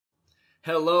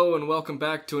Hello and welcome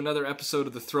back to another episode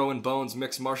of the Throwin Bones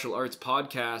Mixed Martial Arts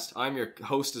Podcast. I'm your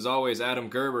host as always, Adam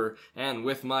Gerber, and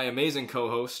with my amazing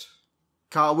co-host,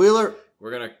 Kyle Wheeler. We're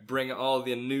going to bring all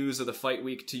the news of the fight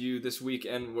week to you this week,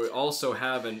 and we also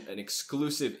have an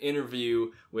exclusive interview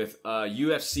with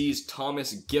UFC's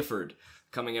Thomas Gifford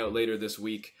coming out later this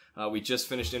week. We just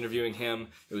finished interviewing him.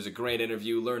 It was a great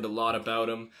interview. Learned a lot about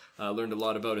him. Learned a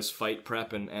lot about his fight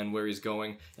prep and where he's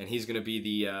going. And he's going to be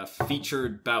the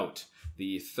featured bout,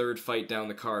 the third fight down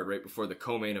the card right before the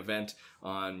co-main event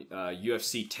on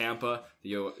UFC Tampa,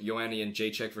 the Ioannian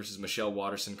Jacek versus Michal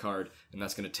Waterson card, and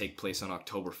that's going to take place on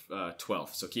October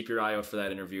 12th. So keep your eye out for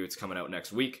that interview. It's coming out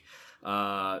next week.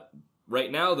 Right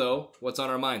now, though, what's on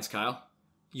our minds, Kyle?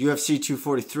 UFC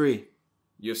 243.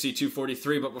 UFC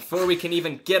 243, but before we can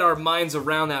even get our minds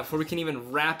around that, before we can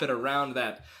even wrap it around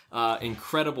that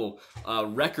incredible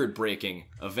record-breaking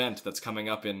event that's coming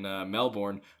up in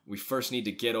Melbourne, we first need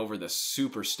to get over the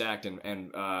super stacked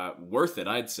and worth it,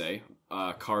 I'd say,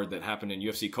 card that happened in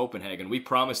UFC Copenhagen. We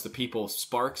promised the people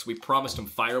sparks, we promised them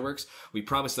fireworks, we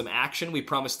promised them action, we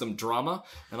promised them drama,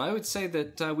 and I would say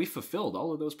that we fulfilled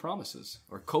all of those promises,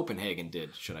 or Copenhagen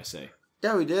did, should I say.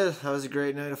 Yeah, we did. That was a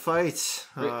great night of fights.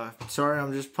 Sorry,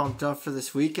 I'm just pumped up for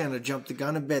this weekend. I jumped the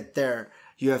gun a bit there.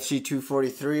 UFC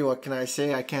 243, what can I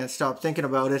say? I can't stop thinking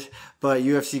about it. But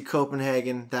UFC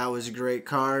Copenhagen, that was a great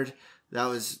card. That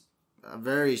was a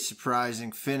very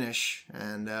surprising finish.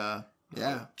 And,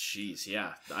 yeah. Jeez,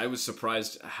 yeah. I was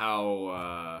surprised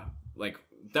how,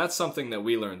 that's something that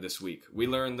we learned this week. We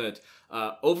learned that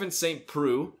Ovince St.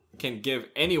 Preux can give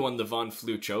anyone the Von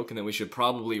Flue choke, and then we should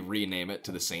probably rename it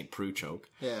to the St. Preux choke.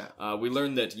 Yeah. We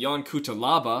learned that Ion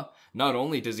Cutelaba, not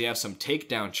only does he have some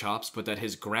takedown chops, but that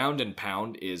his ground and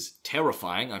pound is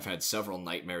terrifying. I've had several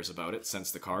nightmares about it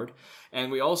since the card. And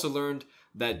we also learned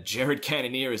that Jared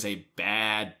Cannonier is a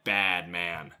bad, bad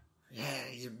man. Yeah,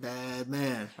 he's a bad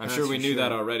man. I'm sure we knew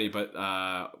that already, but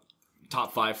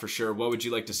top 5 for sure. What would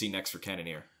you like to see next for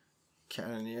Cannonier?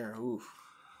 Cannonier, oof.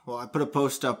 Well, I put a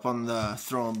post up on the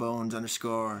Throwin Bones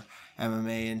 _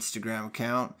 MMA Instagram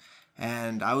account,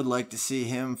 and I would like to see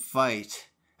him fight,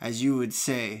 as you would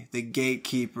say, the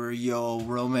gatekeeper, Yoel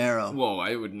Romero. Whoa,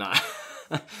 I would not.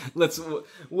 Let's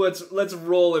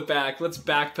roll it back. Let's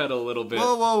backpedal a little bit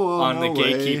on the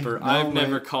gatekeeper. I've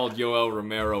never called Yoel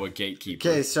Romero a gatekeeper.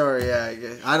 Okay, sorry.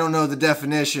 Yeah, I don't know the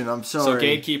definition. I'm sorry. So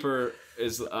gatekeeper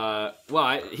is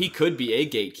he could be a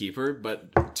gatekeeper,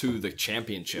 but to the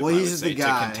championship. Well, he's the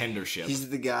guy. To contendership. He's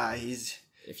the guy.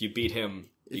 If you beat him,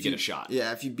 you get a shot.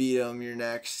 Yeah, if you beat him, you're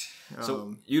next.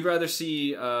 So you'd rather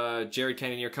see Jared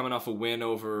Cannonier coming off a win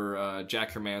over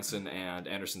Jack Hermansson and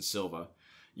Anderson Silva.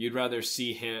 You'd rather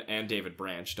see him, and David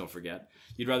Branch, don't forget.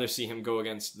 You'd rather see him go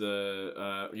against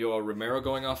the Yoel Romero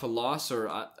going off a loss,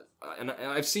 and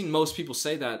I've seen most people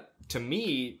say that. To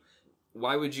me,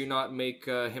 why would you not make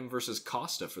him versus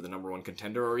Costa for the #1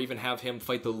 contender, or even have him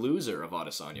fight the loser of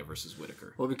Adesanya versus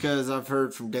Whittaker? Well, because I've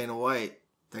heard from Dana White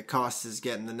that Costa's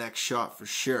getting the next shot for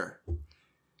sure.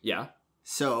 Yeah.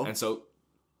 So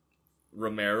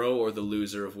Romero or the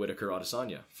loser of Whittaker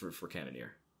Adesanya for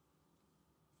Cannonier?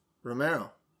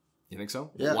 Romero. You think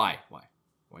so? Yeah. Why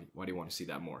do you want to see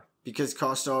that more? Because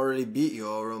Costa already beat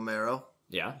Yoel Romero.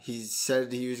 Yeah. He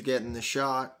said he was getting the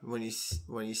shot. When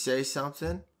you say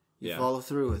something, you follow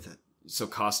through with it. So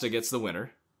Costa gets the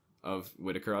winner of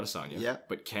Whittaker Adesanya. Yeah.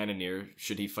 But Cannonier,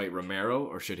 should he fight Romero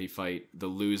or should he fight the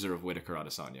loser of Whittaker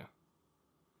Adesanya?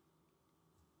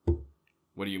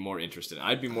 What are you more interested in?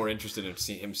 I'd be more interested in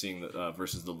him seeing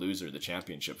versus the loser, the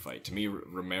championship fight. To me,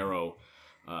 Romero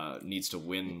needs to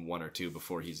win 1 or 2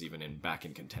 before he's even back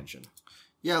in contention.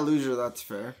 Yeah, loser, that's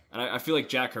fair. And I feel like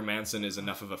Jack Hermansson is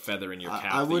enough of a feather in your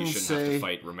cap that you shouldn't have to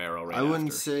fight Romero right after. I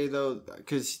wouldn't say, though,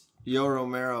 because Yoel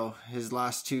Romero, his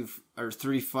last 2 or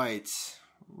 3 fights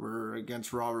were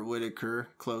against Robert Whittaker,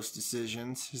 close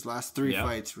decisions. His last 3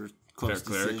 fights were close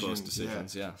decisions. Very close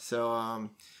decisions, yeah. So,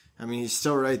 I mean, he's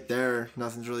still right there.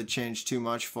 Nothing's really changed too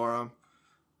much for him.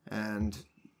 And,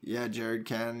 yeah, Jared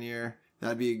Cannonier,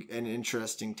 that'd be an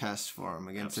interesting test for him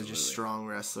against such a strong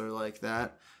wrestler like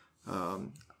that.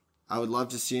 I would love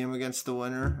to see him against the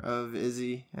winner of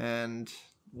Izzy and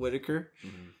Whittaker.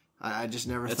 Mm-hmm. I just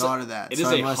never thought of that. It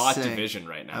is a hot division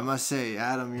right now. I must say,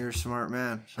 Adam, you're a smart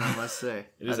man. I must say.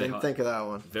 I didn't think of that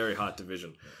one. Very hot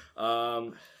division.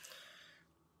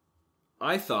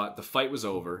 I thought the fight was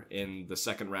over in the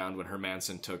second round when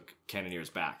Hermansson took Cannonier's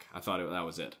back. I thought that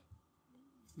was it.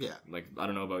 Yeah. Like, I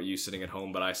don't know about you sitting at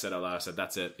home, but I said out loud,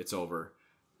 that's it. It's over.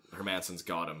 Hermansson's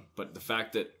got him. But the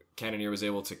fact that Cannonier was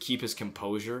able to keep his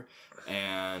composure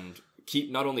and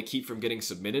not only keep from getting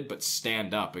submitted, but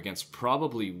stand up against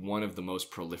probably one of the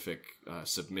most prolific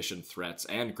submission threats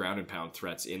and ground and pound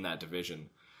threats in that division.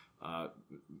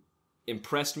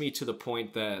 Impressed me to the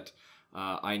point that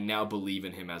I now believe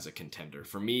in him as a contender.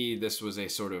 For me, this was a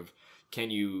sort of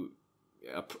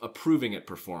a proving it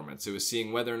performance. It was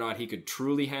seeing whether or not he could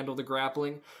truly handle the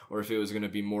grappling, or if it was going to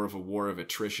be more of a war of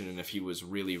attrition, and if he was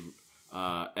really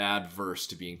adverse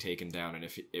to being taken down, and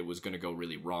if it was going to go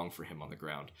really wrong for him on the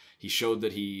ground. He showed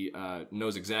that he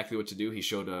knows exactly what to do. He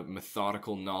showed a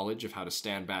methodical knowledge of how to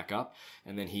stand back up,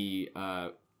 and then he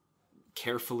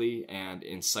carefully and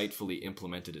insightfully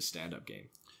implemented his stand-up game.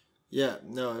 Yeah,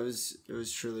 no, it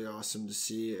was truly awesome to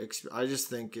see. I just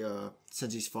think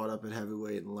since he's fought up at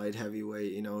heavyweight and light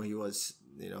heavyweight, he was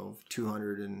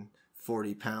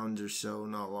 240 pounds or so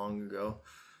not long ago.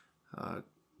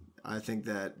 I think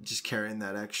that just carrying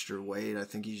that extra weight, I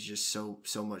think he's just so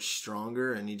much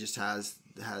stronger, and he just has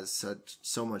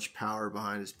so much power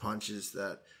behind his punches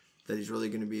that he's really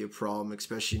going to be a problem,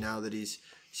 especially now that he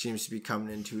seems to be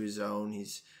coming into his own.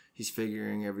 He's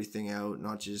figuring everything out,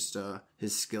 not just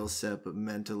his skill set, but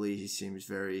mentally he seems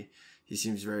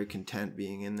very content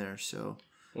being in there. So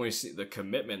when you see the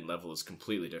commitment level is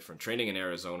completely different. Training in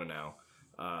Arizona now.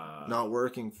 Not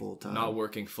working full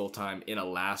time in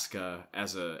Alaska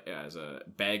as a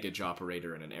baggage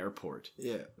operator in an airport.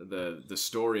 Yeah. The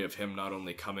story of him not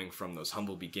only coming from those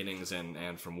humble beginnings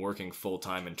and from working full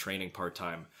time and training part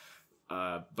time,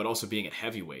 but also being at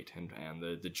heavyweight and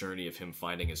the journey of him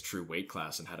finding his true weight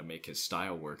class and how to make his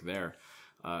style work there.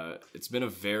 It's been a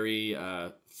very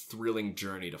thrilling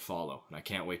journey to follow, and I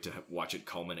can't wait to watch it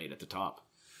culminate at the top.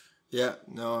 Yeah,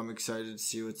 no, I'm excited to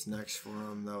see what's next for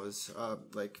him. That was, I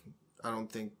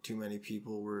don't think too many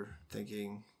people were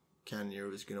thinking Cannonier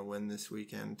was going to win this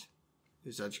weekend. It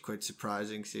was actually quite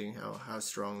surprising seeing how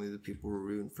strongly the people were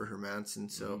rooting for Hermansson.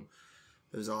 So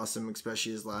it was awesome,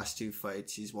 especially his last two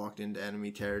fights. He's walked into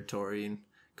enemy territory and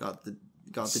got the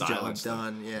job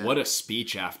done. Yeah. What a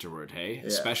speech afterward, hey? Yeah.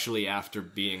 Especially after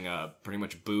being pretty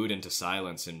much booed into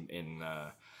silence in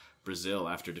Brazil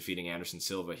after defeating Anderson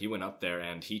Silva. He went up there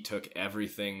and he took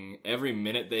everything, every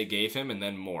minute they gave him, and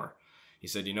then more. He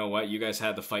said, you know what? You guys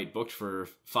had the fight booked for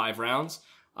 5 rounds.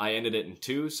 I ended it in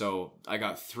 2, so I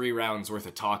got 3 rounds worth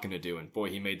of talking to do, and boy,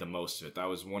 he made the most of it. That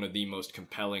was one of the most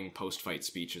compelling post-fight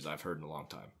speeches I've heard in a long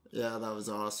time. Yeah, that was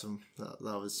awesome. That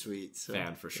was sweet. So,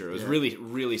 fan for sure. It was really,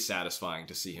 really satisfying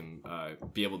to see him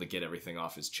be able to get everything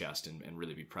off his chest and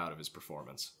really be proud of his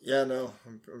performance. Yeah, no,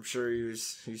 I'm sure he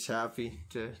was happy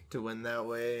to win that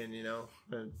way,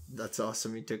 and that's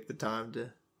awesome. He took the time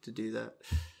to do that.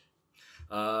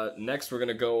 Next, we're going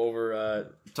to go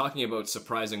over talking about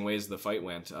surprising ways the fight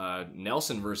went.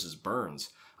 Nelson versus Burns.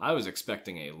 I was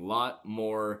expecting a lot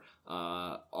more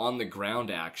on the ground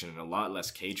action and a lot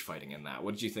less cage fighting in that.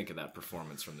 What did you think of that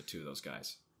performance from the two of those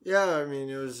guys? Yeah, I mean,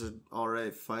 it was an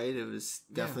alright fight. It was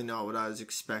definitely not what I was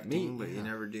expecting, but you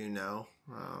never do know.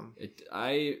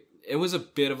 It was a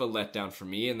bit of a letdown for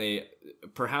me, and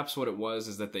perhaps what it was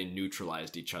is that they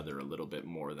neutralized each other a little bit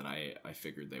more than I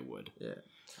figured they would. Yeah.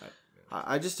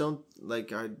 I just don't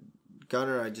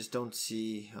Gunnar. I just don't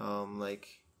see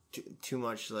too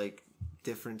much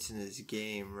difference in his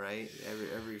game. Right,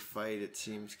 every fight it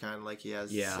seems kind of like he has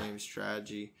the same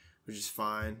strategy, which is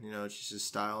fine. It's just his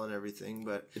style and everything.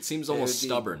 But it seems almost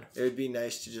stubborn. It would be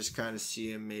nice to just kind of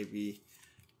see him maybe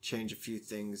change a few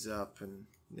things up and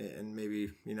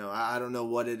maybe, I don't know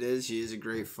what it is. He is a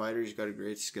great fighter. He's got a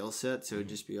great skill set. So it'd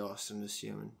just be awesome to see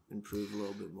him improve a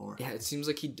little bit more. Yeah, it seems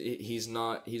like he's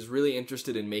really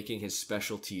interested in making his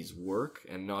specialties work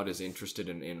and not as interested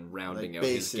in rounding out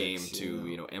his game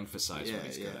to, emphasize what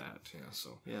he's good at. Yeah,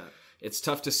 so it's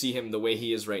tough to see him the way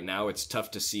he is right now. It's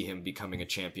tough to see him becoming a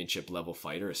championship level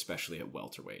fighter, especially at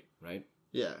welterweight, right?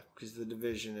 Yeah, because the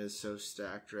division is so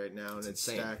stacked right now, and it's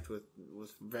stacked with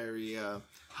very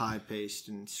high-paced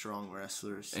and strong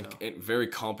wrestlers. So. And very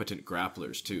competent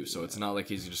grapplers, too, so it's not like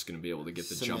he's just going to be able to get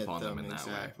the jump on them in that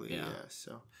way. Yeah,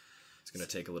 so it's going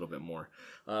to take a little bit more.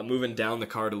 Moving down the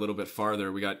card a little bit farther,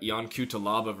 we got Ion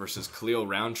Cutelaba versus Khalil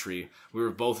Roundtree. We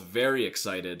were both very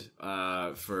excited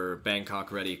for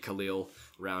Bangkok-ready Khalil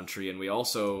Roundtree, and we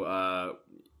also...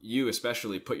 you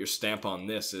especially put your stamp on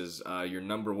this as your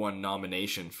number 1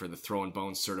 nomination for the Throwin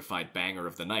Bones Certified Banger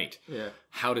of the Night. Yeah.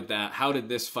 How did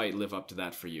this fight live up to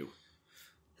that for you?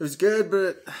 It was good,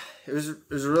 but it was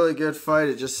a really good fight.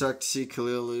 It just sucked to see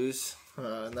Khalil lose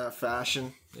in that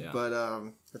fashion. Yeah. But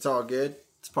it's all good.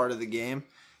 It's part of the game.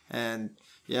 And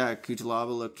yeah,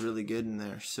 Cutelaba looked really good in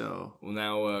there. So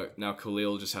now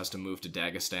Khalil just has to move to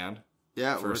Dagestan.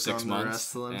 Yeah, for 6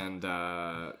 months, and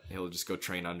he'll just go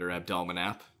train under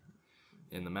Abdelmanap.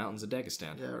 in the mountains of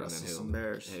Dagestan. Yeah, wrestle some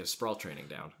bears. He'll sprawl training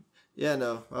down. Yeah,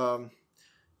 no.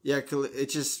 It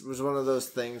just was one of those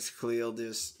things. Khalil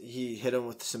he hit him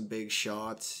with some big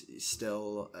shots.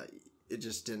 Still, it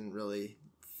just didn't really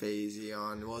phase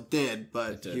Ion. Well, it did,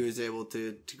 but he was able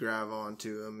to grab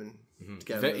onto him and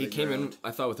get him. He came in, I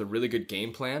thought, with a really good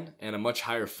game plan and a much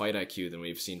higher fight IQ than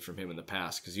we've seen from him in the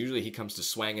past. Because usually he comes to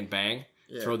swang and bang,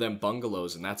 throw them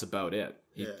bungalows, and that's about it.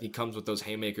 He comes with those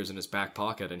haymakers in his back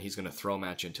pocket, and he's going to throw them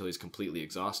at you until he's completely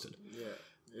exhausted. Yeah.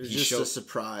 It was just a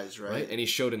surprise, right? And he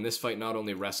showed in this fight not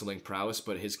only wrestling prowess,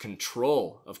 but his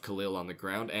control of Khalil on the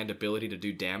ground and ability to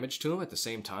do damage to him at the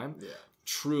same time. Yeah.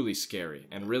 Truly scary.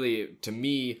 And really, to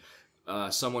me,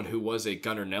 someone who was a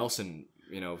Gunnar Nelson,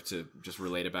 to just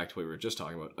relate it back to what we were just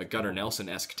talking about, a Gunnar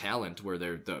Nelson-esque talent where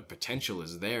the potential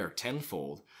is there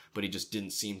tenfold, but he just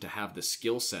didn't seem to have the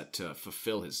skill set to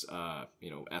fulfill his,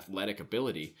 athletic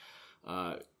ability.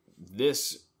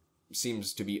 This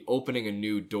seems to be opening a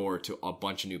new door to a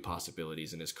bunch of new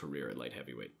possibilities in his career at light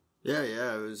heavyweight. Yeah,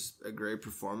 it was a great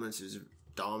performance. It was a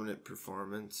dominant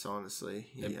performance, honestly.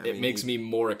 It makes me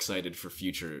more excited for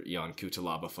future Ion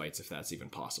Cutelaba fights, if that's even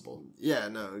possible. Yeah,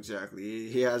 no, exactly.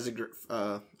 He has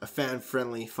a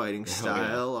fan-friendly fighting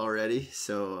style already,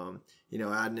 so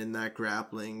adding in that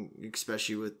grappling,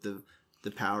 especially with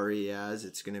the power he has,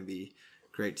 it's going to be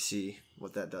great to see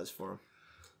what that does for him.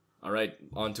 All right,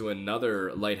 on to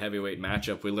another light heavyweight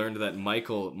matchup. We learned that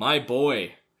Michal, my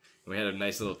boy, we had a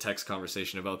nice little text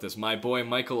conversation about this. My boy,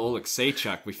 Michal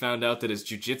Oleksiejczuk, we found out that his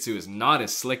jiu-jitsu is not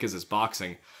as slick as his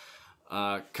boxing.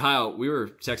 Kyle, we were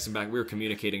texting back, we were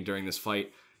communicating during this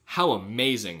fight. How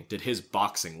amazing did his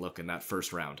boxing look in that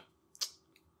first round?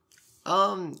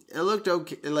 It looked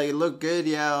okay. It looked good,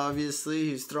 yeah, obviously.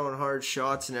 He was throwing hard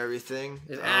shots and everything.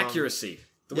 His accuracy,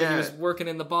 the way he was working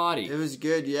in the body. It was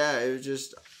good, yeah. It was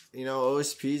just...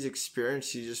 OSP's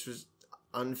experience, he just was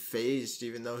unfazed,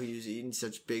 even though he was eating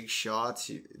such big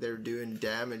shots. They were doing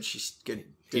damage.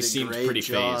 He seemed pretty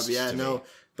phased. Yeah, no,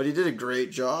 but he did a great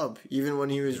job. Even when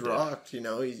he was rocked,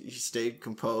 he stayed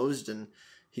composed and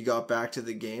he got back to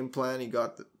the game plan. He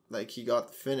got the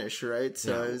finish, right?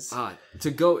 So it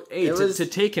was, to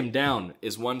take him down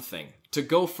is one thing. To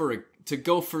go for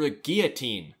a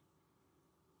guillotine,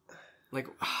 like.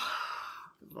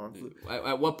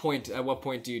 At what point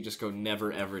do you just go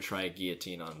never ever try a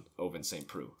guillotine on Ovince St.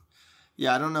 Preux?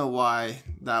 Yeah, I don't know why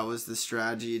that was the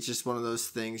strategy. It's just one of those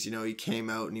things, he came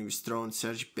out and he was throwing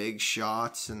such big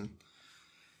shots and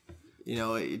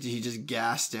he just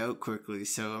gassed out quickly.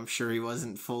 So I'm sure he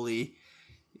wasn't fully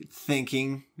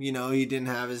thinking, he didn't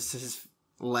have his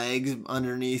legs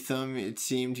underneath him. It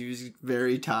seemed he was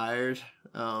very tired.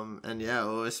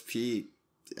 OSP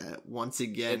once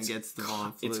again gets the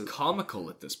Von Flue. It's comical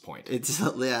at this point. It's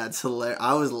hilarious.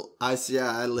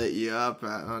 I lit you up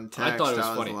on text. I thought it was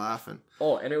funny. I was laughing.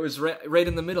 Oh, and it was right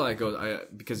in the middle.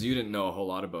 Because you didn't know a whole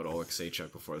lot about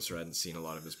Oleksiejczuk before this, or I hadn't seen a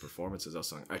lot of his performances. I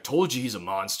was like, I told you he's a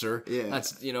monster. Yeah,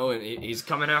 that's and he's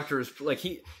coming after his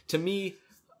to me.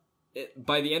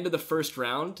 By the end of the first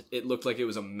round, it looked like it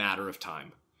was a matter of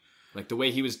time, like the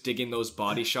way he was digging those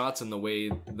body shots and the way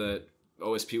that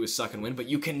OSP was sucking wind, but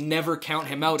you can never count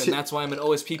him out, and that's why I'm an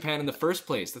OSP fan in the first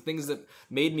place. The things that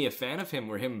made me a fan of him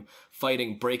were him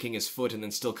fighting, breaking his foot, and then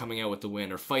still coming out with the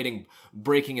win, or fighting,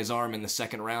 breaking his arm in the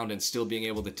second round, and still being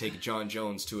able to take John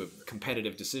Jones to a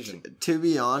competitive decision. To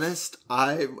be honest,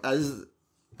 as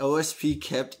OSP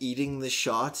kept eating the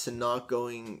shots and not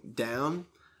going down,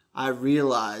 I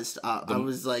realized I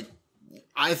was like,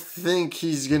 I think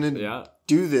he's gonna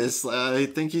do this. I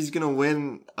think he's gonna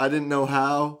win. I didn't know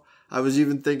how. I was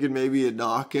even thinking maybe a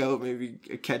knockout, maybe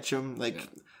a catch him.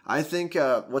 I think,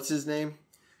 what's his name?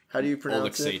 How do you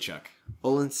pronounce it?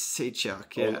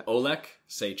 Oleksiejczuk, yeah.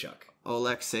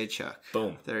 Oleksiejczuk.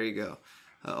 Boom. There you go.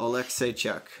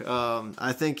 Oleksiejczuk.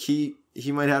 I think he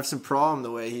might have some problem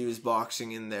the way he was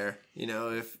boxing in there.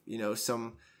 If,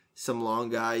 some long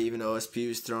guy, even OSP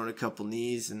was throwing a couple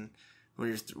knees, and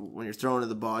when you're throwing to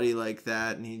the body like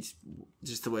that, and he's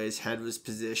just the way his head was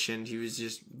positioned, he was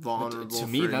just vulnerable. To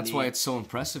me, that's why it's so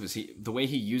impressive. Is the way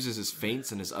he uses his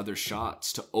feints and his other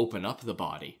shots to open up the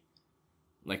body.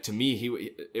 Like, to me,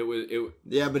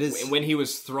 when he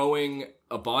was throwing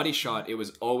a body shot, it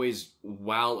was always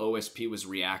while OSP was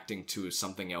reacting to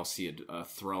something else he had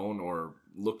thrown or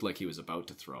looked like he was about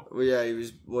to throw. Well, yeah, he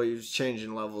was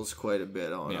changing levels quite a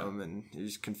bit on him, and he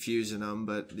was confusing him.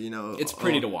 But it's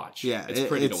pretty to watch. Yeah, it's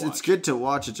pretty to watch. It's good to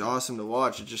watch. It's awesome to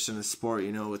watch. It's just in a sport,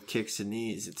 with kicks and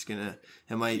knees, it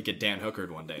might you get Dan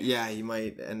Hookered one day. Yeah, you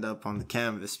might end up on the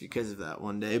canvas because of that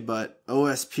one day. But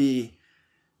OSP,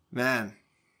 man,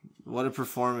 What a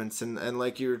performance. And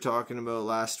like you were talking about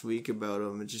last week about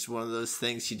him, it's just one of those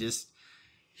things he just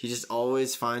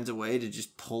always finds a way to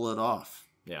just pull it off.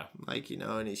 Yeah. Like,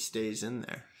 and he stays in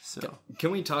there. So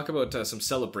can we talk about some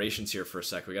celebrations here for a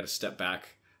sec? We got to step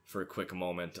back for a quick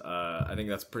moment. I think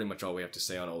that's pretty much all we have to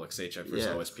say on Oleksiejczuk versus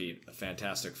OSP. A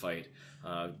fantastic fight.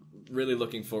 Really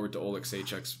looking forward to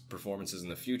Oleksiejczuk's performances in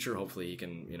the future. Hopefully he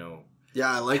can,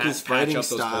 I like his fighting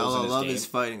style. I love his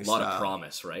fighting style. A lot of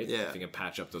promise, right? Yeah. If he can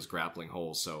patch up those grappling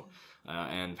holes. So,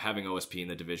 and having OSP in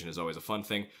the division is always a fun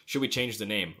thing. Should we change the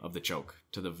name of the choke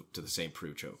to the St.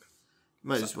 Preux choke?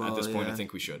 Might as well. At this point, I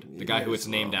think we should. The guy who it's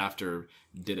named after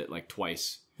did it like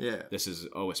twice. Yeah. This is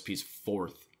OSP's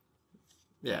fourth.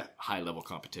 High level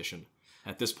competition.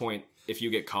 At this point, if you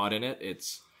get caught in it,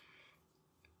 it's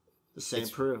the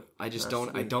St. Preux. I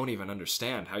don't even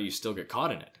understand how you still get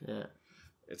caught in it. Yeah.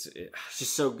 It's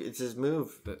just so, it's his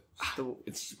move. But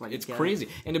it's crazy.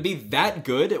 And to be that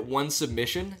good at one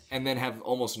submission and then have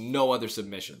almost no other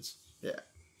submissions. Yeah.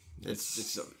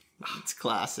 It's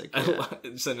classic. Yeah.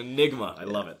 It's an enigma. I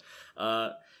love it.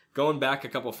 Going back a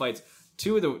couple fights,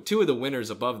 two of the winners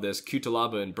above this,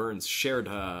 Cutelaba and Burns, shared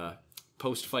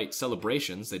post-fight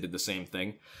celebrations. They did the same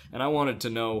thing. And I wanted to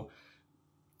know,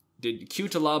 did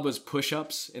Cutelaba's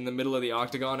push-ups in the middle of the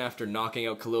octagon after knocking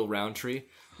out Khalil Roundtree,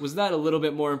 was that a little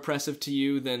bit more impressive to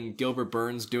you than Gilbert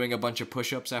Burns doing a bunch of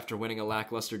push-ups after winning a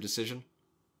lackluster decision?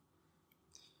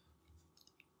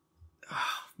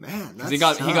 Man, that's he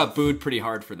got booed pretty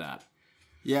hard for that.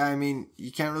 Yeah, I mean,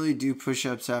 you can't really do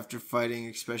push-ups after fighting,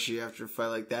 especially after a fight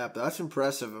like that. But that's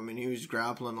impressive. I mean, he was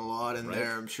grappling a lot in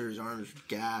there. I'm sure his arms were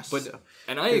gassed.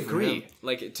 And I agree.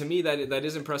 Like, to me, that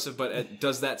is impressive. But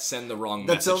does that send the wrong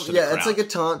message to the crowd? It's like a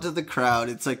taunt to the crowd.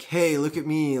 It's like, hey, look at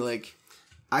me. Like,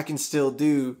 I can still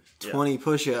do 20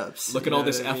 push-ups. Look at all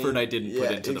this effort I didn't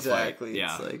put into the fight.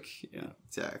 Yeah, it's like,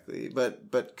 exactly.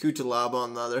 But Cutelaba,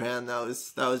 on the other hand, that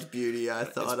was beauty. I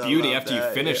thought it's beauty after you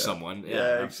finish someone.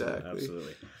 Yeah, exactly.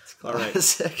 Absolutely. It's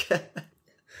classic.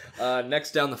 All right.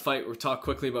 Next down the fight, we'll talk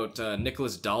quickly about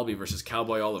Nicholas Dalby versus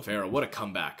Cowboy Oliveira. What a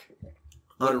comeback!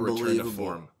 What a return to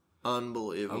form.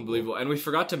 Unbelievable. And we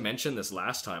forgot to mention this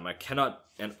last time.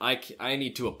 I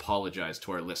need to apologize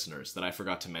to our listeners that I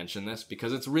forgot to mention this,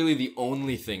 because it's really the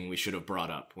only thing we should have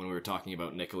brought up when we were talking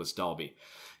about Nicholas Dalby.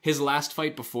 His last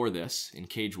fight before this, in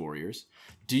Cage Warriors,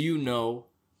 do you know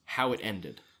how it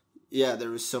ended? Yeah,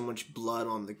 there was so much blood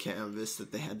on the canvas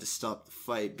that they had to stop the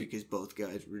fight because both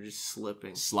guys were just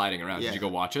sliding around. Yeah. Did you go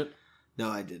watch it? No,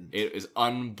 I didn't. It is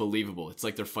unbelievable. It's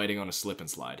like they're fighting on a slip and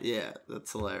slide. Yeah,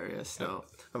 that's hilarious. No,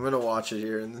 I'm going to watch it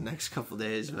here in the next couple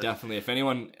days. But... Definitely.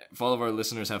 If all of our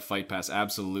listeners have Fight Pass,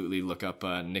 absolutely look up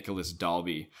Nicholas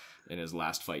Dalby in his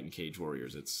last fight in Cage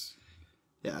Warriors.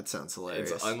 Yeah, it sounds hilarious.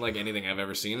 It's unlike anything I've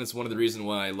ever seen. It's one of the reasons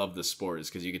why I love this sport, is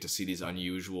because you get to see these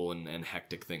unusual and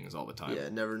hectic things all the time. Yeah,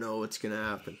 never know what's going to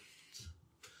happen.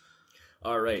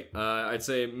 All right. I'd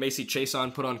say Macy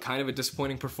Chiasson put on kind of a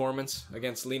disappointing performance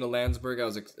against Lena Landsberg. I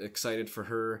was excited for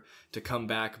her to come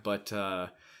back, but I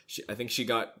think she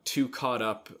got too caught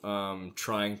up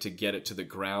trying to get it to the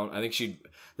ground. I think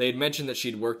they had mentioned that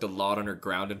she'd worked a lot on her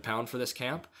ground and pound for this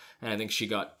camp, and I think she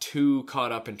got too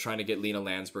caught up in trying to get Lena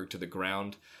Landsberg to the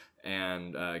ground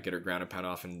and get her ground and pound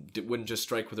off, and wouldn't just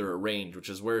strike with her at range, which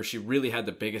is where she really had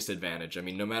the biggest advantage. I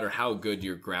mean, no matter how good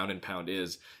your ground and pound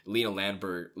is, Lena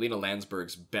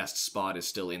Landsberg's best spot is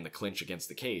still in the clinch against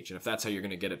the cage, and if that's how you're going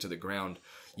to get it to the ground,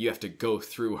 you have to go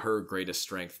through her greatest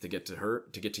strength to get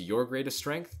to your greatest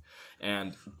strength.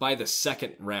 And by the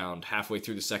second round, halfway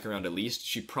through the second round at least,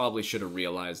 she probably should have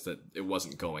realized that it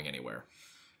wasn't going anywhere.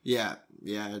 Yeah,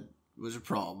 it was a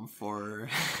problem for her.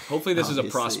 Hopefully this is a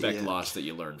prospect loss that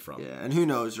you learned from. Yeah, and who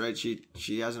knows, right?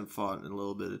 She hasn't fought in a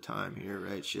little bit of time here,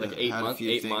 right? She like 8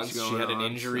 months. She had an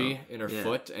injury in her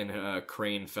foot, and a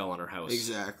crane fell on her house.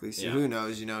 Exactly. So who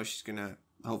knows? She's gonna,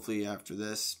 hopefully after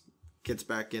this, gets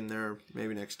back in there.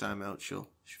 Maybe next time out she'll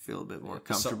feel a bit more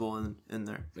comfortable in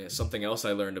there. Yeah. Something else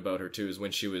I learned about her too is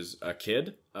when she was a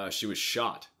kid, she was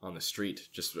shot on the street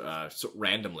just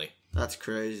randomly. That's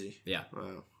crazy. Yeah.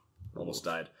 Wow. Almost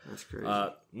died. That's crazy.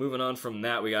 Moving on from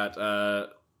that, we got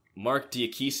Mark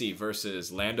Diakisi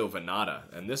versus Lando Venata,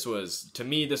 and this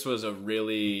was a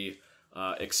really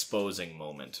exposing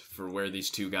moment for where these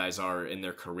two guys are in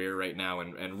their career right now,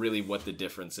 and really what the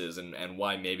difference is, and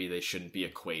why maybe they shouldn't be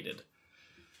equated.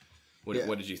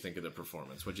 What did you think of the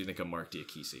performance? What did you think of Mark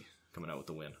Diakisi coming out with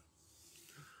the win?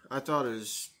 I thought it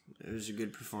was a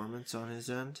good performance on his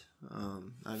end.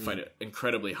 An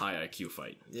incredibly high IQ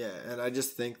fight. Yeah, and I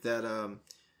just think that,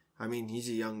 he's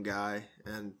a young guy,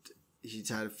 and he's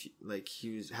had a few, like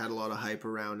had a lot of hype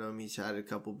around him. He's had a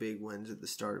couple big wins at the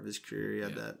start of his career. He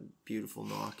had that beautiful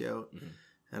knockout,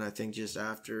 and I think just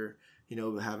after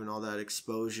having all that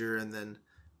exposure and then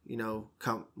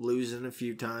losing a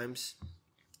few times.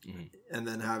 And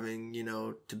then having,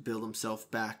 to build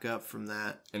himself back up from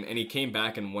that. And he came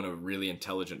back and won a really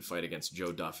intelligent fight against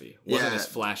Joe Duffy. Wasn't his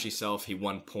flashy self. He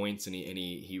won points and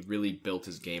he really built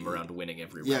his game around winning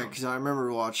every round. Yeah, because I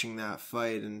remember watching that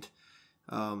fight and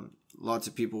lots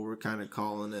of people were kind of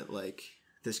calling it like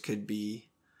this could be,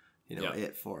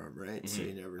 it for him, right? So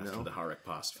you never know. After the Harek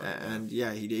Post fight. And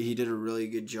he did a really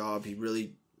good job. He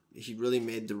really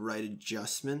made the right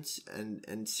adjustments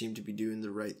and seemed to be doing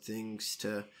the right things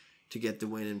to get the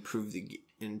win,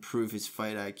 improve his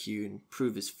fight IQ,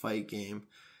 improve his fight game,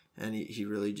 and he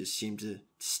really just seemed to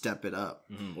step it up.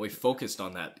 Well, he focused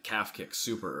on that calf kick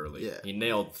super early. Yeah. He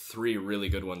nailed 3 really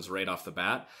good ones right off the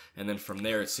bat, and then from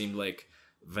there it seemed like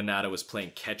Venata was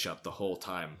playing catch-up the whole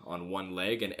time on one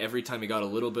leg, and every time he got a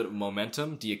little bit of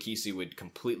momentum, Iaquinta would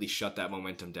completely shut that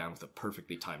momentum down with a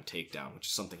perfectly timed takedown, which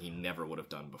is something he never would have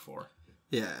done before.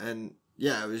 Yeah, and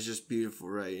it was just beautiful,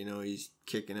 right? He's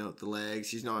kicking out the legs.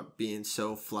 He's not being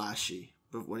so flashy.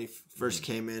 But when he first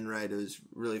came in, right, it was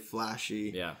really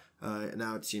flashy. Yeah.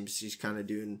 Now it seems he's kind of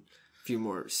doing a few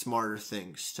more smarter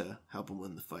things to help him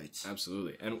win the fights.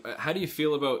 Absolutely. And how do you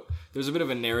feel about... There's a bit of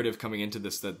a narrative coming into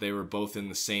this that they were both in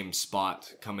the same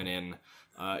spot coming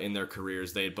in their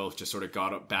careers. They had both just sort of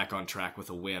got back on track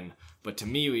with a win. But to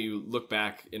me, when you look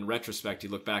back, in retrospect, you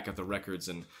look back at the records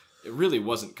and it really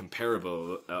wasn't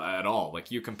comparable at all. Like,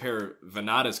 you compare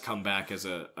Venata's comeback as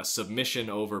a submission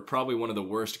over probably one of the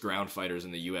worst ground fighters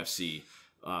in the UFC,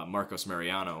 Marcos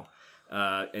Mariano,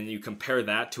 and you compare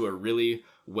that to a really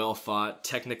well-fought,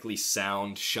 technically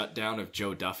sound shutdown of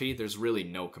Joe Duffy, there's really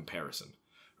no comparison,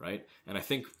 right? And I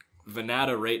think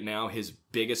Venata right now, his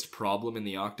biggest problem in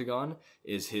the octagon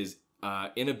is his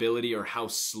inability or how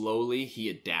slowly he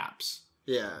adapts.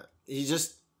 Yeah, he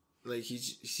just... Like, he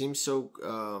seems so,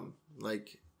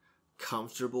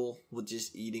 comfortable with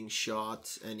just eating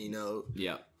shots and,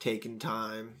 taking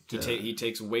time. He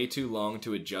takes way too long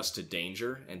to adjust to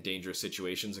danger and dangerous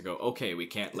situations and go, okay, we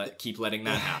can't keep letting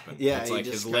that happen. Yeah, it's like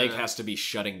his leg has to be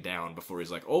shutting down before he's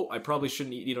like, oh, I probably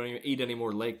shouldn't eat any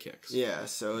more leg kicks. Yeah,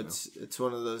 so it's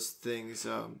one of those things,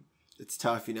 it's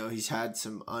tough, he's had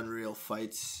some unreal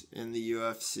fights in the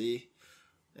UFC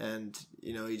and,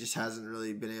 he just hasn't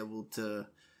really been able to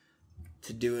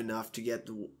do enough to get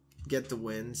the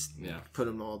wins, put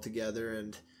them all together,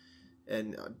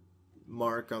 and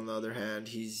Mark on the other hand,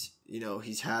 he's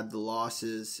had the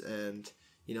losses, and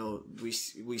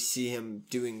we see him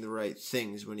doing the right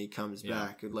things when he comes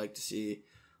back. I'd like to see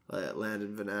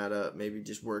Landon Venata maybe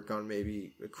just work on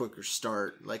maybe a quicker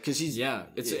start, because he's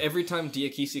every time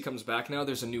Iaquinta comes back now,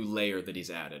 there's a new layer that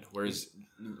he's added, whereas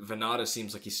Venata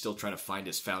seems like he's still trying to find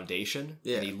his foundation,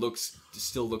 and he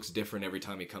still looks different every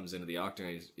time he comes into the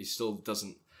octagon. He still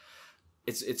doesn't.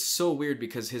 It's so weird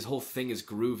because his whole thing is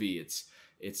groovy. It's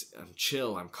I'm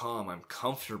chill, I'm calm, I'm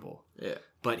comfortable. Yeah.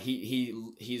 But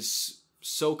he's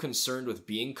so concerned with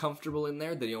being comfortable in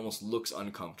there that he almost looks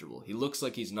uncomfortable. He looks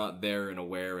like he's not there and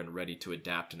aware and ready to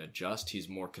adapt and adjust. He's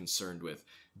more concerned with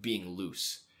being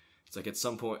loose. It's like at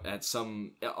some point,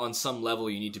 on some level,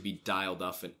 you need to be dialed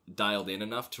in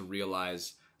enough to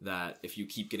realize that if you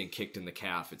keep getting kicked in the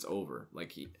calf, it's over.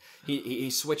 Like he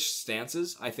switched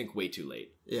stances, I think, way too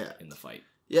late. Yeah. In the fight.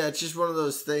 Yeah, it's just one of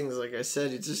those things. Like I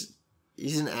said,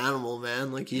 he's an animal,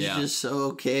 man. Like he's just so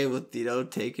okay with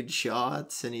taking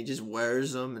shots, and he just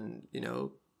wears them,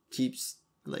 and keeps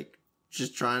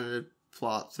just trying to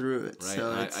plot through it.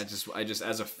 Right. So I just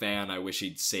as a fan, I wish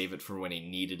he'd save it for when he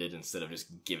needed it instead of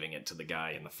just giving it to the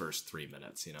guy in the first 3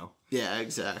 minutes. Yeah,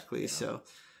 exactly. Yeah. So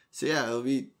it'll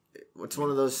be. It's one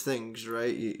of those things,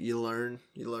 right? You learn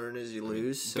as you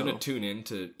lose. I'm gonna tune in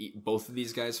to both of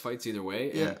these guys' fights either way.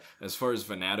 Yeah. And as far as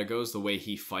Venata goes, the way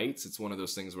he fights, it's one of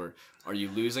those things where, are you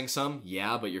losing some?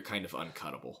 Yeah, but you're kind of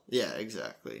uncuttable. Yeah,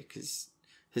 exactly. Because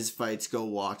his fights, go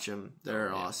watch him.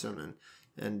 They're awesome.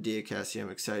 And Iaquinta, I'm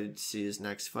excited to see his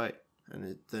next fight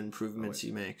and the improvements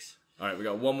he makes. All right, we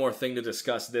got one more thing to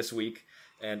discuss this week,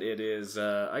 and it is,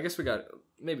 I guess we got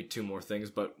maybe 2 more things,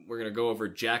 but we're going to go over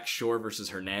Jack Shore versus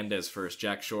Hernandez first.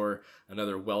 Jack Shore,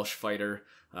 another Welsh fighter,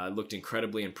 looked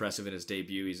incredibly impressive in his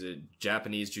debut. He's a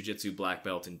Japanese jiu-jitsu black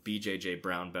belt and BJJ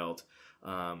brown belt.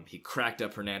 He cracked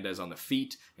up Hernandez on the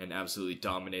feet and absolutely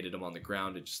dominated him on the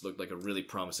ground. It just looked like a really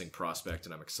promising prospect,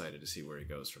 and I'm excited to see where he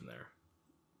goes from there.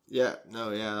 Yeah,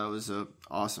 that was an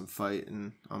awesome fight,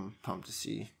 and I'm pumped to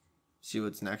see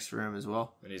what's next for him as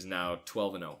well. And he's now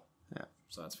 12-0. Yeah.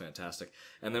 So that's fantastic.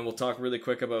 And then we'll talk really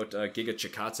quick about Giga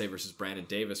Chikadze versus Brandon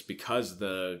Davis because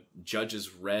the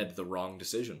judges read the wrong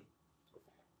decision.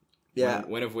 Yeah.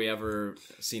 When have we ever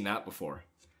seen that before?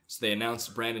 So they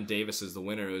announced Brandon Davis as the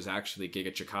winner. It was actually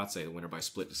Giga Chikadze, the winner by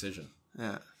split decision.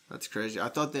 Yeah, that's crazy. I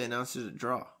thought they announced it a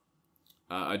draw.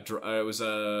 It was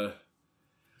a...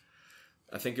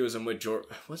 I think it was a majority...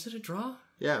 Was it a draw?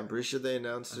 Yeah, I'm pretty sure they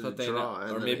announced it a draw.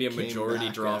 Or maybe a majority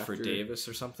draw for Davis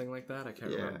or something like that. I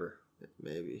can't remember.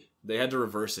 Maybe. They had to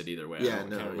reverse it either way. I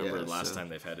can't remember the last so. time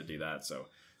they've had to do that. So,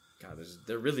 God,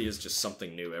 there really is just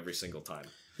something new every single time.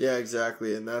 Yeah,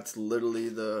 exactly. And that's literally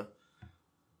the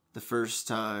first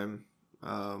time,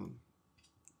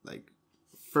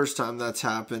 first time that's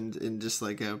happened in just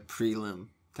like a prelim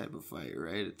type of fight,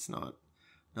 right? It's not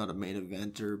a main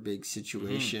event or a big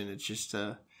situation. It's just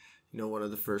one of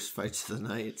the first fights of the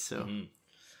night. So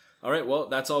all right, well,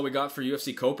 that's all we got for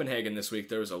UFC Copenhagen this week.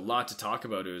 There was a lot to talk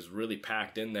about. It was really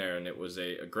packed in there, and it was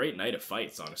a great night of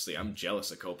fights, honestly. I'm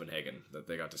jealous of Copenhagen that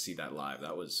they got to see that live.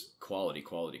 That was quality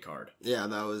card. Yeah,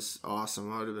 that was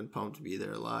awesome. I would have been pumped to be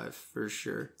there live, for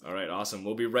sure. All right, awesome.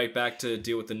 We'll be right back to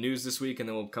deal with the news this week, and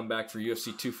then we'll come back for UFC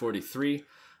 243.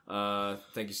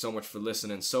 Thank you so much for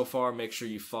listening so far. Make sure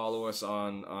you follow us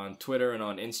on Twitter and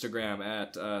on Instagram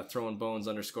at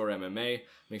throwinbones_MMA.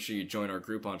 Make sure you join our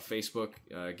group on Facebook,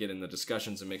 get in the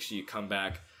discussions, and make sure you come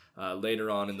back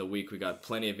later on in the week. We got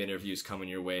plenty of interviews coming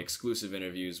your way, exclusive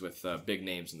interviews with big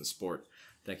names in the sport.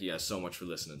 Thank you guys so much for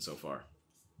listening so far.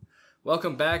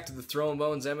 Welcome back to the Throwin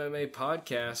Bones MMA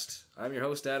podcast. I'm your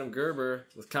host, Adam Gerber.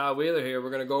 With Kyle Wheeler here, we're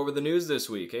going to go over the news this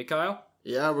week. Hey, Kyle?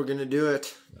 Yeah, we're going to do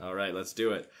it. All right, let's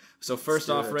do it. So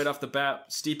first off, right off the bat,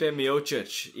 Stipe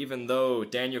Miocic, even though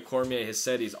Daniel Cormier has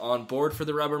said he's on board for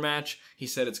the rubber match, he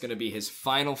said it's going to be his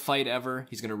final fight ever.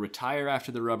 He's going to retire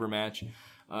after the rubber match.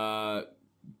 Stipe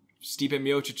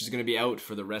Miocic is going to be out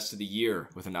for the rest of the year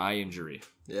with an eye injury.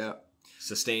 Yeah.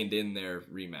 Sustained in their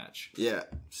rematch. Yeah,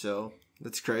 so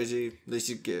that's crazy. At least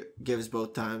it gives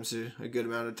both times a good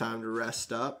amount of time to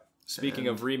rest up. Speaking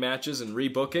of rematches and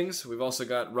rebookings, we've also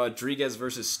got Rodriguez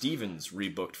versus Stevens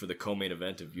rebooked for the co-main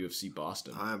event of UFC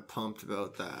Boston. I'm pumped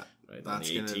about that. Right,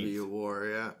 that's going to be a war,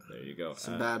 yeah. There you go.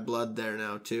 Some bad blood there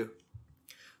now, too.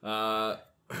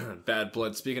 Bad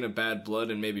blood. Speaking of bad blood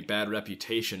and maybe bad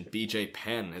reputation, BJ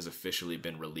Penn has officially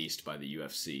been released by the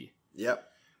UFC. Yep.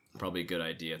 Probably a good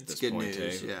idea at this good point.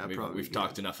 News. Yeah, we've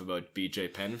talked enough about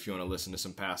BJ Penn. If you want to listen to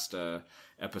some past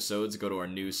episodes, go to our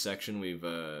news section.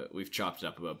 We've chopped it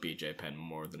up about BJ Penn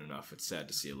more than enough. It's sad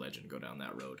to see a legend go down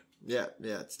that road. Yeah,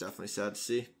 it's definitely sad to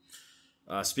see.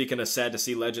 Speaking of sad to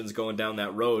see legends going down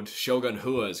that road, Shogun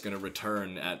Rua is going to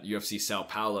return at UFC Sao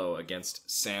Paulo against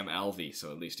Sam Alvey.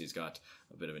 So at least he's got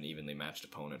a bit of an evenly matched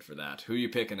opponent for that. Who are you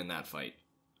picking in that fight?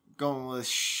 Going with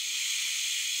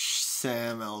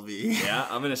Sam Alvey. Yeah,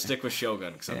 I'm going to stick with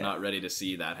Shogun because I'm not ready to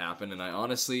see that happen. And I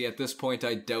honestly, at this point,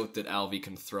 I doubt that Alvey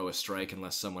can throw a strike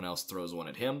unless someone else throws one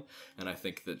at him. And I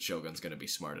think that Shogun's going to be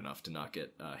smart enough to not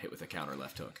get hit with a counter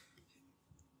left hook.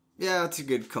 Yeah, that's a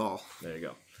good call. There you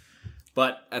go.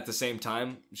 But at the same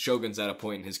time, Shogun's at a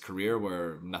point in his career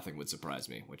where nothing would surprise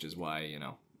me, which is why,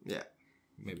 Yeah.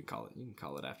 Maybe you can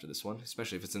call it after this one,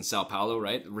 especially if it's in Sao Paulo,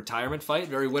 right? Retirement fight,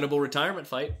 very winnable retirement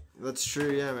fight. That's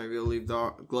true, yeah. Maybe he'll leave the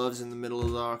gloves in the middle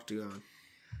of the octagon.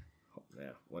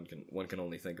 Yeah, one can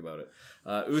only think about it.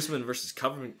 Usman versus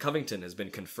Covington has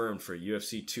been confirmed for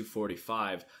UFC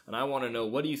 245, and I want to know,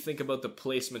 what do you think about the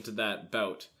placement of that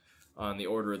bout on the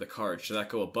order of the card? Should that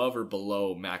go above or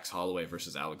below Max Holloway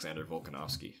versus Alexander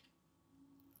Volkanovski?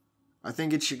 I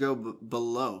think it should go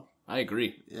below. I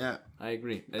agree. Yeah. I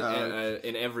agree.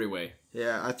 In every way.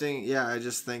 Yeah, I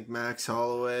just think Max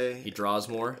Holloway... He draws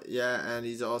more. Yeah, and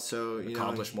he's also...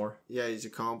 accomplished more. Yeah, he's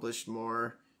accomplished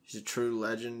more. He's a true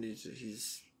legend.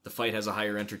 He's the fight has a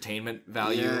higher entertainment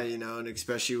value. Yeah, and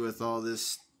especially with all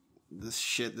this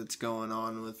shit that's going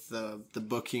on with the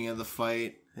booking of the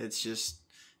fight. It's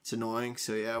annoying.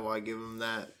 So yeah, why give him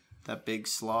that big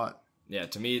slot? Yeah,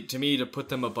 to me to put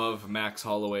them above Max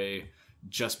Holloway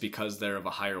just because they're of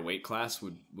a higher weight class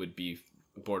would be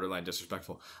borderline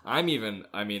disrespectful. And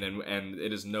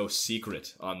it is no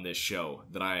secret on this show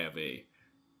that I have a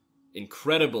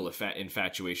incredible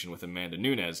infatuation with Amanda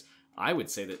Nunes. I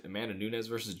would say that Amanda Nunes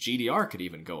versus GDR could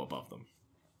even go above them.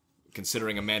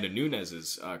 Considering Amanda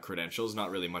Nunes' credentials,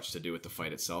 not really much to do with the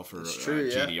fight itself or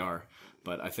GDR. Yeah.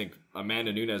 But I think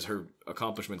Amanda Nunes, her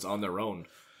accomplishments on their own.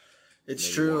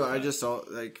 It's true. I just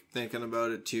thinking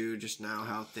about it too, just now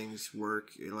how things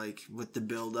work, like with the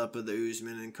build up of the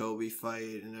Usman and Kobe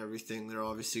fight and everything. They're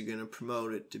obviously going to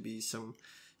promote it to be some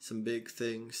big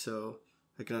thing. So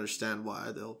I can understand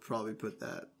why they'll probably put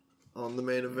that on the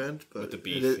main event, but With the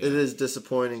beef, it is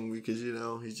disappointing because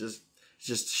he's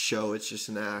just a show. It's just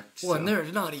an act. Well, and they're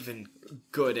not even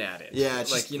good at it. Yeah,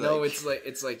 it's like just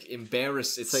it's like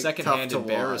embarrassing. It's like secondhand tough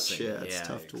to embarrassing. Watch. Yeah, it's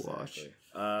tough to watch.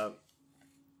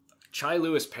 Chai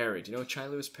Lewis Perry. Do you know Chai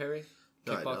Lewis Perry?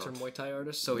 No, I Kickboxer, don't. Muay Thai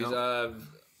artist. So he's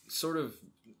sort of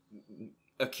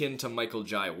akin to Michael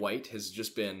Jai White. Has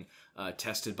just been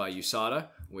tested by USADA,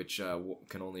 which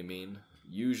can only mean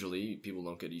usually people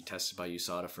don't get tested by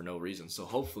USADA for no reason. So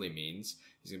hopefully means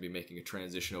he's going to be making a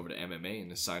transition over to MMA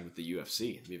and is signed with the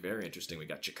UFC. It'll be very interesting. We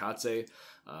got Chikadze,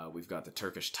 we've got the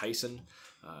Turkish Tyson,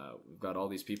 we've got all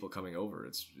these people coming over.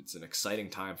 It's an exciting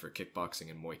time for kickboxing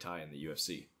and Muay Thai in the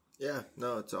UFC. Yeah,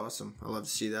 no, it's awesome. I love to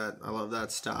see that. I love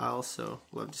that style, so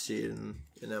love to see it in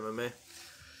MMA.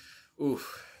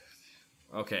 Oof.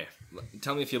 Okay,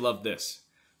 tell me if you love this.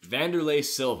 Vanderlei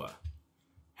Silva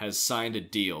has signed a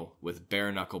deal with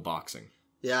bare knuckle boxing.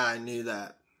 Yeah, I knew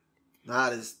that.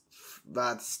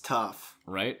 That's tough.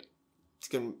 Right? It's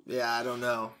gonna. Yeah, I don't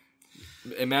know.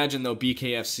 Imagine though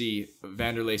BKFC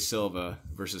Vanderlei Silva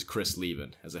versus Chris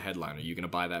Leben as a headliner. Are you gonna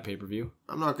buy that pay-per-view?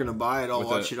 I'm not gonna buy it. I'll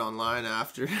watch it online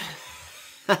after.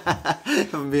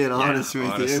 I'm being honest with you.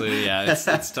 Honestly, yeah,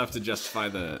 it's tough to justify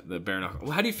the bare knuckle.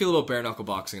 Well, how do you feel about bare knuckle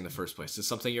boxing in the first place? Is it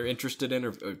something you're interested in,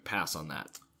 or pass on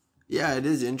that? Yeah, it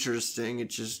is interesting.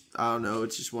 It's just, I don't know.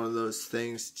 It's just one of those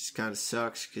things. It just kind of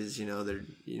sucks because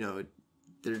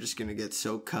they're just gonna get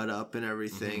so cut up and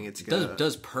everything. It's gonna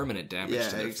does permanent damage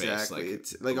to their face. Exactly. Like,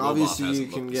 it's like obviously you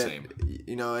can get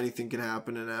anything can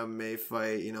happen in an MMA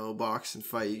fight. A boxing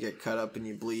fight, you get cut up and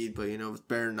you bleed. But with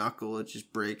bare knuckle, it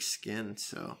just breaks skin.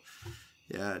 So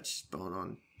yeah, it's just bone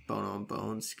on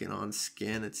bone, skin on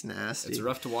skin. It's nasty. It's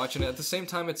rough to watch, and at the same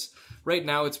time, right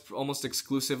now it's almost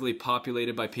exclusively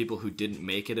populated by people who didn't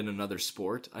make it in another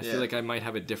sport. I feel like I might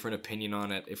have a different opinion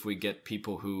on it if we get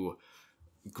people who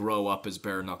grow up as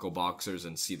bare knuckle boxers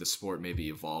and see the sport maybe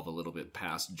evolve a little bit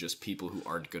past just people who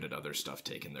aren't good at other stuff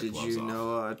taking their gloves off. Did you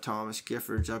know Thomas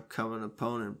Gifford's upcoming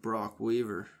opponent Brock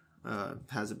Weaver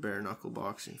has a bare knuckle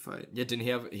boxing fight? Yeah,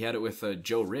 didn't he had it with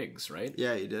Joe Riggs, right?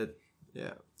 Yeah, he did.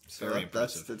 Yeah. So very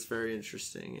impressive. That's very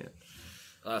interesting,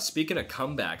 yeah. Speaking of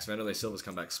comebacks, Vanderlei Silva's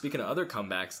comeback. Speaking of other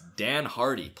comebacks, Dan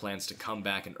Hardy plans to come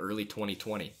back in early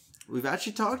 2020. We've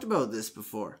actually talked about this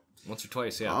before. Once or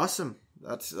twice, yeah. Awesome.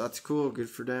 That's cool. Good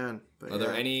for Dan. But Are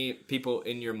there any people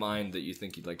in your mind that you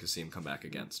think you'd like to see him come back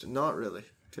against? Not really,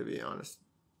 to be honest.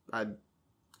 I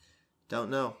don't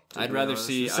know. I would rather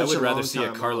see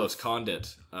a Carlos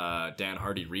Condit Dan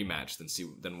Hardy rematch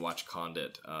than watch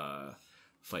Condit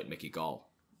fight Mickey Gall.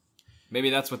 Maybe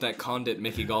that's what that Condit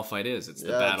Mickey Gall fight is. It's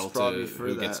the battle to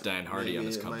who gets Dan Hardy on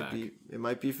his comeback. It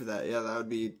might be for that. Yeah, that'd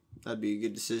be a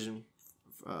good decision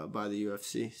by the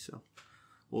UFC. So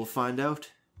we'll find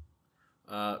out.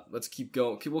 Let's keep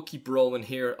going. We'll keep rolling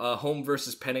here. Holm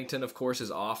versus Pennington, of course, is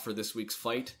off for this week's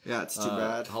fight. Yeah, it's too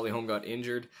bad. Holly Holm got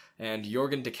injured. And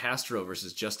Jorgen De Castro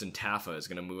versus Justin Taffa is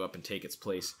going to move up and take its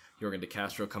place. Jorgen De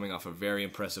Castro coming off a very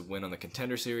impressive win on the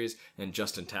Contender Series. And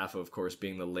Justin Taffa, of course,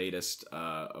 being the latest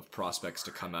of prospects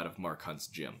to come out of Mark Hunt's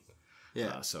gym.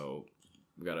 Yeah. So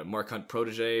we got a Mark Hunt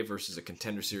protege versus a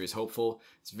Contender Series hopeful.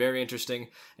 It's very interesting.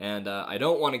 And I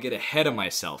don't want to get ahead of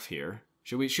myself here.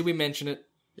 Should we mention it?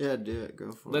 Yeah, do it.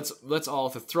 Go for it. Let's all,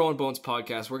 the Throwin Bones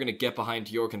podcast, we're going to get behind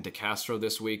Jorgen De Castro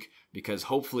this week because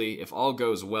hopefully, if all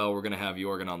goes well, we're going to have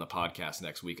Jorgen on the podcast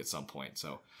next week at some point.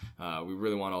 So we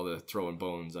really want all the Throwin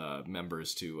Bones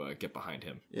members to get behind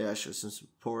him. Yeah, show some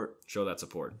support. Show that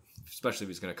support, especially if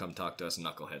he's going to come talk to us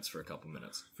knuckleheads for a couple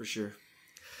minutes. For sure.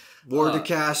 War De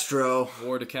Castro.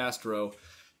 War De Castro.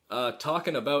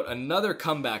 Talking about another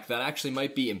comeback that actually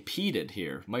might be impeded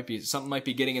here. Something might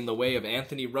be getting in the way of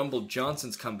Anthony Rumble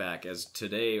Johnson's comeback, as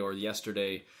today or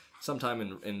yesterday,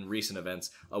 sometime in recent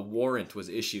events, a warrant was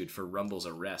issued for Rumble's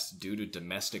arrest due to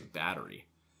domestic battery.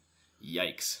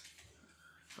 Yikes.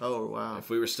 Oh, wow. If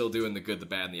we were still doing the good, the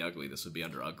bad, and the ugly, this would be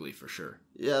under ugly for sure.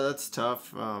 Yeah, that's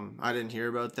tough. I didn't hear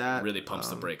about that. Really pumps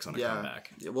the brakes on a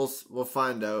comeback. Yeah, we'll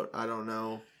find out. I don't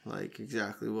know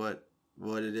exactly what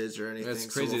it is or anything. That's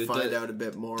crazy. So we'll find out a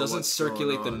bit more. Doesn't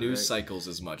circulate the news cycles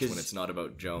as much when it's not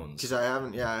about Jones. Because I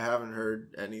haven't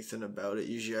heard anything about it.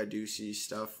 Usually I do see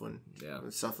stuff when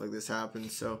stuff like this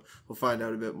happens. So we'll find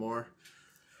out a bit more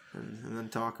and then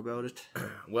talk about it.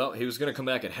 Well, he was going to come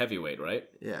back at heavyweight, right?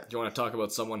 Yeah. Do you want to talk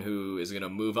about someone who is going to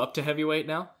move up to heavyweight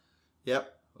now?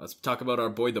 Yep. Let's talk about our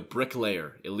boy, the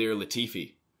bricklayer, Ilir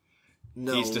Latifi.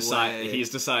 No He's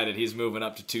decided he's moving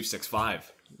up to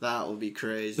 265. That will be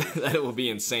crazy. That will be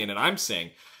insane. And I'm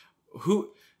saying,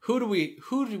 who did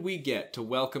we get to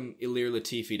welcome Ilir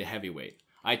Latifi to heavyweight?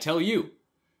 I tell you,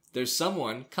 There's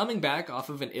someone coming back off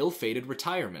of an ill-fated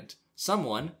retirement.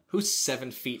 Someone who's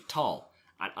 7 feet tall.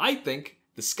 And I think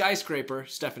the skyscraper,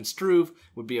 Stefan Struve,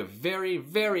 would be a very,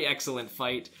 very excellent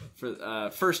fight for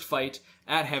first fight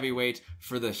at heavyweight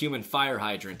for the human fire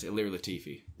hydrant, Ilir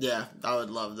Latifi. Yeah, I would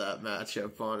love that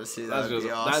matchup, honestly. That would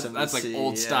be awesome. That's like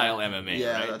old-style MMA,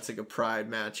 yeah, right? That's like a pride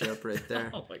matchup right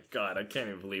there. Oh my god, I can't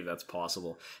even believe that's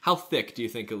possible. How thick do you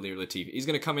think Ilir Latifi? He's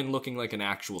going to come in looking like an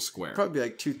actual square. Probably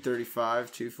like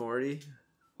 235, 240.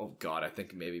 Oh god, I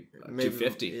think maybe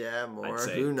 250. Yeah, more. I'd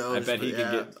say. Who knows? I bet he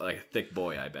could get like a thick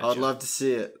boy, I bet. I'd love to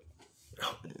see it.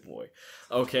 Oh boy.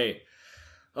 Okay.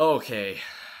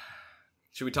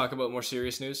 Should we talk about more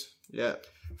serious news? Yeah.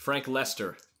 Frank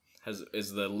Lester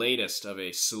is the latest of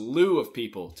a slew of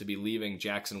people to be leaving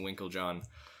Jackson Winklejohn,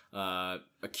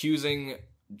 accusing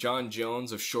John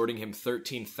Jones of shorting him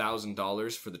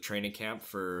 $13,000 for the training camp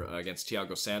against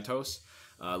Thiago Santos,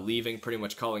 leaving, pretty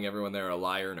much calling everyone there a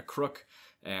liar and a crook,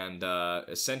 and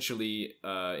essentially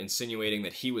insinuating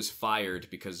that he was fired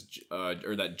because,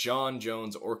 or that John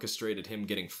Jones orchestrated him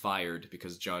getting fired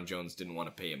because John Jones didn't want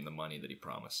to pay him the money that he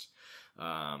promised.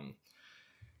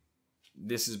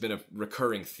 This has been a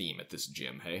recurring theme at this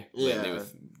gym, hey? Lately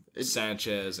with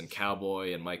Sanchez and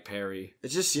Cowboy and Mike Perry. It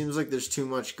just seems like there's too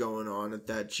much going on at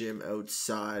that gym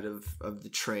outside of the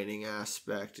training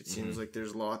aspect. It seems like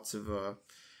there's lots of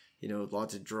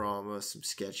lots of drama, some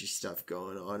sketchy stuff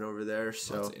going on over there.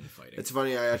 So lots of infighting. It's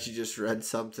funny, I actually just read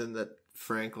something that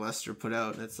Frank Lester put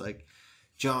out, and it's like,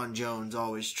 John Jones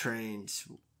always trains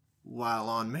while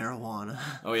on marijuana.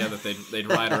 Oh yeah, that they'd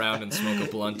ride around and smoke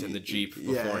a blunt in the Jeep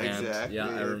beforehand. Yeah, exactly. Yeah,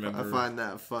 I remember. I find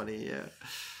that funny, yeah.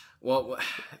 Well,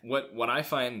 what I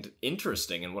find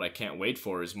interesting and what I can't wait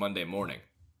for is Monday morning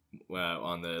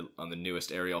on the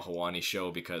newest Ariel Helwani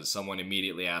show, because someone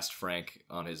immediately asked Frank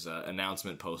on his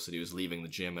announcement post that he was leaving the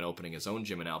gym and opening his own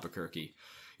gym in Albuquerque,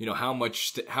 how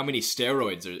many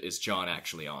steroids is John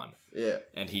actually on? Yeah.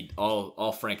 And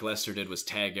all Frank Lester did was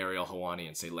tag Ariel Helwani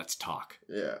and say, "Let's talk."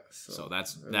 Yeah. So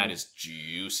that is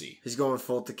juicy. He's going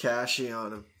full Tekashi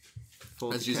on him.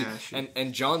 That's juicy.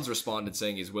 And John's responded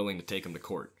saying he's willing to take him to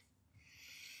court.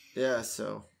 Yeah,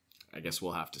 so I guess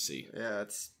we'll have to see. Yeah,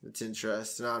 it's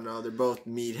interesting. I don't know. They're both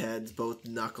meatheads, both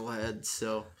knuckleheads,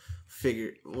 so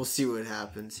we'll see what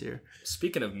happens here.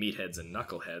 Speaking of meatheads and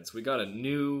knuckleheads, we got a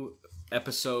new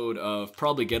episode of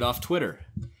Probably Get Off Twitter.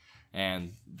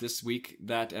 And this week,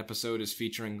 that episode is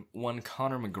featuring one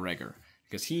Conor McGregor,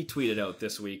 because he tweeted out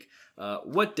this week,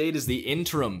 what date is the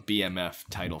interim BMF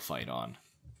title fight on?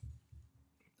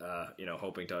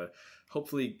 Hoping to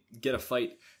hopefully get a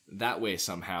fight that way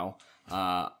somehow.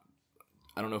 I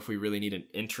don't know if we really need an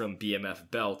interim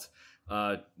BMF belt.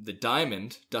 The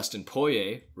Diamond, Dustin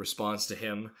Poirier, responds to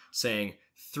him saying,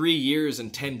 3 years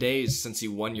and 10 days since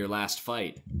you won your last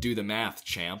fight. Do the math,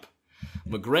 champ.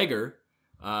 McGregor,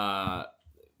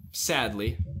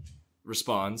 sadly,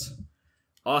 responds,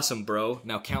 awesome, bro.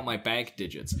 Now count my bank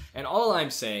digits. And all I'm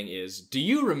saying is, do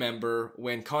you remember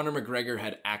when Conor McGregor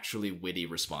had actually witty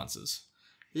responses?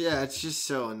 Yeah, it's just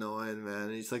so annoying,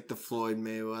 man. He's like the Floyd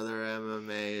Mayweather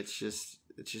MMA. It's just.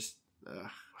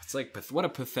 It's like, what a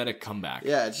pathetic comeback.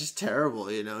 Yeah, it's just terrible.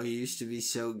 He used to be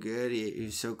so good. He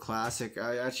was so classic.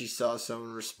 I actually saw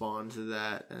someone respond to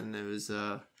that, and it was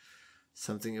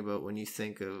something about when you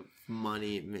think of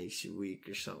money, it makes you weak,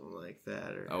 or something like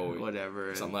that, or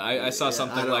whatever. I saw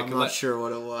something like, I'm not sure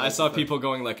what it was. I saw people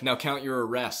going like, now count your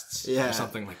arrests, or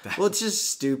something like that. Well, it's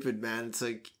just stupid, man. It's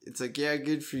like, yeah,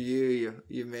 good for you.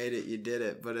 You made it. You did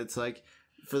it. But it's like,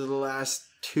 for the last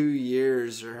 2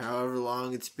 years or however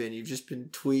long it's been, you've just been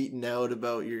tweeting out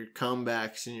about your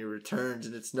comebacks and your returns,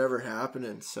 and it's never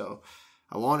happening. So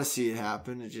I want to see it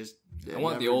happen. I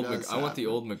want the old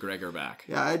McGregor back.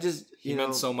 Yeah, he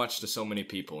meant so much to so many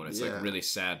people, and it's like really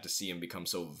sad to see him become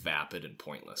so vapid and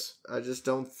pointless. I just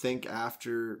don't think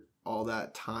after all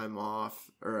that time off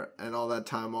and all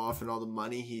the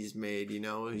money he's made,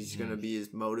 he's going to be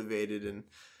as motivated and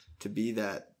to be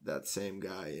that same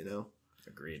guy,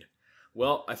 Agreed.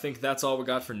 Well, I think that's all we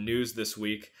got for news this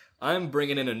week. I'm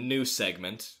bringing in a new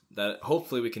segment that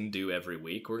hopefully we can do every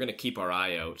week. We're going to keep our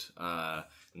eye out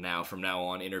from now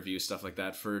on, interviews, stuff like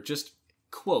that, for just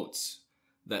quotes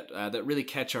that really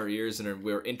catch our ears and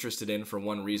we're interested in for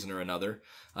one reason or another.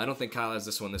 I don't think Kyle has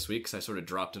this one this week because I sort of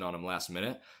dropped it on him last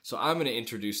minute. So I'm going to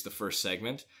introduce the first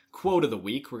segment. Quote of the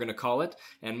week, we're going to call it.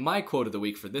 And my quote of the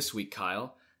week for this week,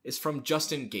 Kyle, is from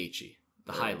Justin Gaethje,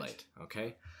 the highlight,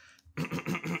 okay?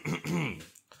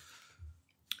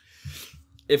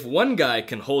 If one guy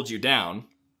can hold you down,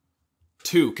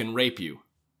 two can rape you.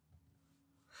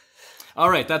 All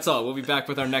right, that's all. We'll be back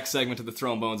with our next segment of the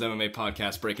Throwin Bones MMA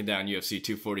podcast, breaking down UFC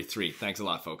 243. Thanks a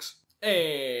lot, folks.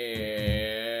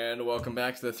 And welcome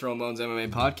back to the Throwin Bones MMA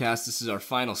podcast. This is our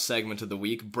final segment of the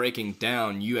week, breaking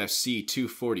down UFC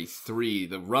 243,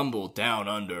 the Rumble Down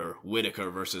Under, Whittaker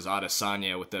versus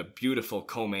Adesanya, with the beautiful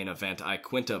co-main event,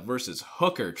 Iaquinta versus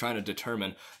Hooker, trying to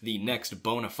determine the next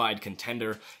bona fide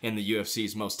contender in the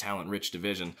UFC's most talent-rich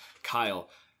division. Kyle,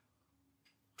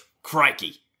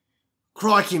 crikey,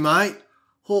 mate.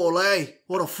 Holy,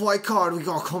 what a fight card we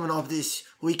got coming up this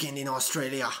weekend in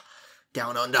Australia.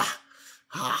 Down under.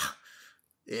 Ah,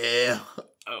 yeah.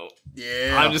 Oh,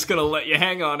 yeah. I'm just gonna let you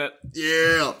hang on it.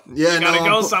 Yeah. You gotta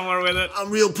go somewhere with it. I'm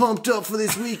real pumped up for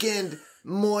this weekend.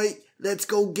 Let's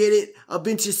go get it. A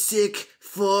bunch of sick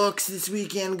fucks this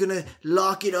weekend. Gonna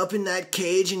lock it up in that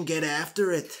cage and get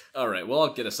after it. Alright, well,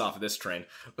 I'll get us off of this train.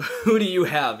 Who do you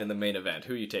have in the main event?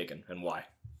 Who are you taking and why?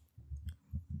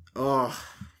 Oh,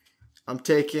 I'm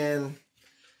taking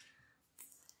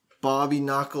Bobby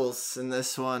Knuckles in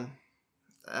this one.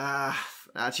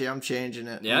 Actually, I'm changing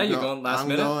it. Yeah, you're going last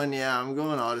minute? I'm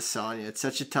going Adesanya. It's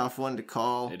such a tough one to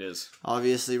call. It is.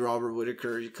 Obviously, Robert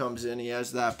Whittaker, he comes in, he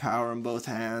has that power in both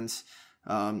hands.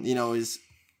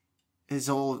 His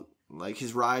whole,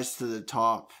 his rise to the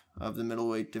top of the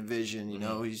middleweight division,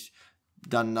 he's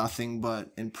done nothing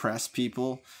but impress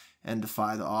people and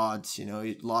defy the odds.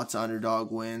 Lots of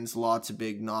underdog wins, lots of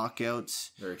big knockouts.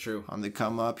 Very true. On the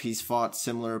come up, he's fought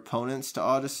similar opponents to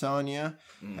Adesanya,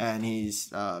 and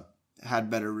he's had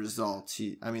better results.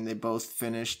 They both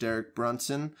finished Derek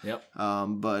Brunson. Yep.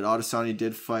 But Adesanya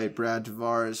did fight Brad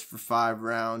Tavares for 5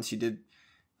 rounds. He did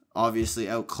obviously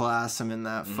outclass him in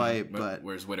that fight, but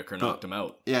whereas Whittaker knocked him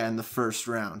out. Yeah, in the first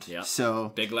round. Yeah.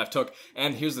 So big left hook.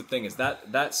 And here's the thing: is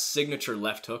that signature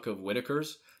left hook of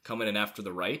Whittaker's coming in after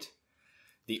the right.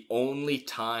 The only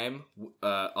time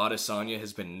Adesanya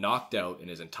has been knocked out in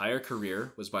his entire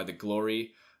career was by the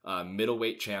Glory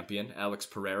middleweight champion Alex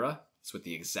Pereira. It's with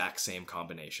the exact same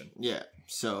combination. Yeah.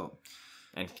 So,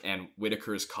 and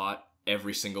Whittaker has caught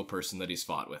every single person that he's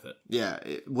fought with it. Yeah,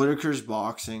 Whittaker's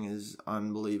boxing is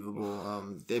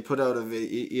unbelievable. They put out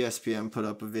ESPN put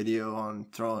up a video on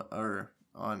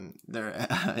their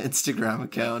Instagram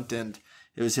account, and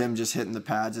it was him just hitting the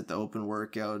pads at the open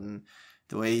workout, and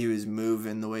the way he was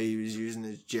moving, the way he was using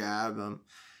his jab,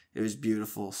 it was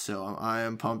beautiful. So I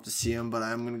am pumped to see him, but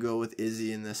I'm going to go with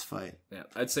Izzy in this fight. Yeah,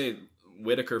 I'd say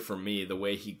Whittaker, for me, the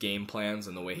way he game plans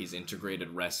and the way he's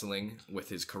integrated wrestling with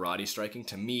his karate striking,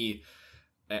 to me,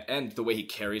 and the way he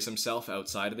carries himself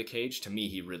outside of the cage, to me,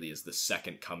 he really is the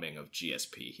second coming of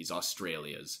GSP. He's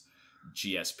Australia's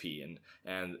GSP.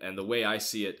 And the way I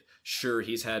see it, sure,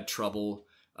 he's had trouble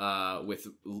with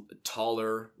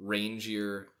taller,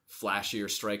 rangier, flashier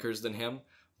strikers than him,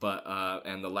 but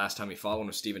and the last time he fought one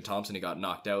was Stephen Thompson, he got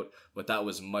knocked out, but that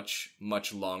was much,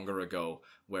 much longer ago,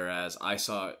 whereas I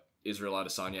saw Israel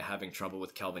Adesanya having trouble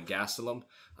with Kelvin Gastelum.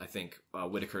 I think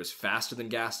Whittaker is faster than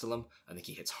Gastelum. I think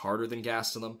he hits harder than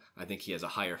Gastelum. I think he has a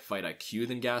higher fight IQ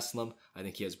than Gastelum. I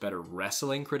think he has better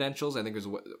wrestling credentials. I think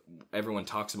everyone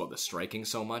talks about the striking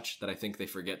so much that I think they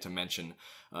forget to mention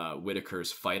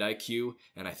Whittaker's fight IQ,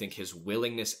 and I think his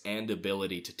willingness and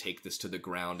ability to take this to the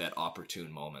ground at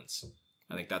opportune moments.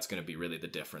 I think that's going to be really the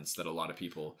difference that a lot of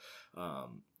people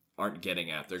aren't getting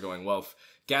at. They're going, well, if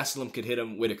Gastelum could hit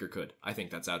him, Whittaker could. I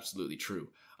think that's absolutely true.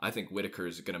 I think Whittaker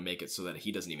is going to make it so that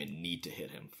he doesn't even need to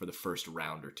hit him for the first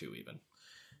round or two even.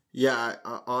 Yeah,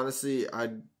 honestly,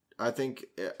 I think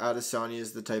Adesanya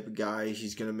is the type of guy,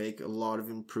 he's going to make a lot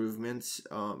of improvements,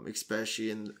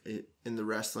 especially in the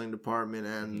wrestling department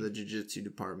and the jiu-jitsu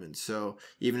department. So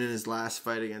even in his last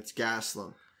fight against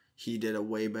Gastelum, he did a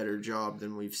way better job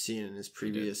than we've seen in his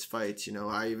previous fights.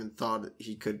 I even thought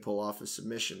he could pull off a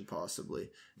submission possibly.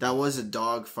 That was a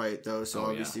dog fight though, so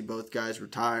obviously both guys were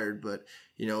tired, but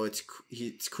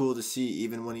it's cool to see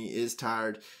even when he is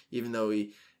tired, even though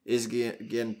he is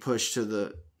getting pushed to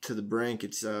the brink,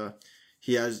 it's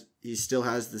he still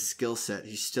has the skill set.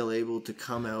 He's still able to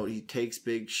come out. He takes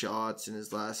big shots in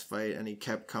his last fight and he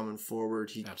kept coming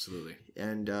forward. Absolutely.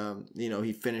 And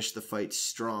he finished the fight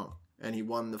strong. And he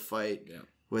won the fight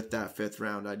with that 5th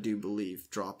round, I do believe,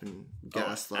 dropping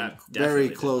Gastelum very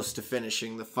close to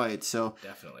finishing the fight. So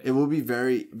definitely, it will be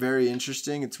very, very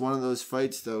interesting. It's one of those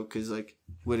fights, though, because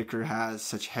Whittaker has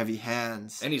such heavy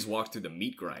hands. And he's walked through the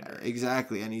meat grinder.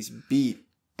 Exactly, and he's beat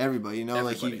everybody.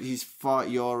 He's fought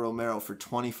Yoel Romero for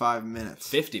 25 minutes.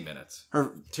 50 minutes.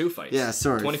 Or 2 fights. Yeah,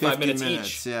 sorry. 25 minutes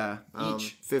each. Yeah.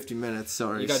 Each. 50 minutes,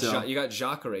 sorry. You got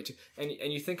Jacare too. And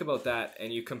you think about that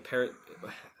and you compare it.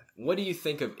 What do you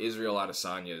think of Israel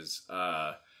Adesanya's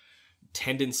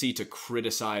tendency to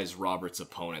criticize Robert's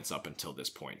opponents up until this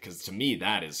point, because to me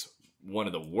that is one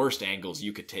of the worst angles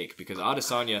you could take, because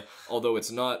Adesanya, although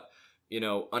it's not,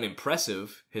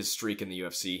 unimpressive, his streak in the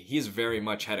UFC, he's very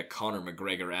much had a Conor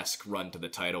McGregor-esque run to the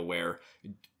title where,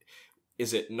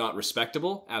 is it not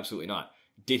respectable? Absolutely not.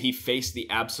 Did he face the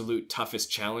absolute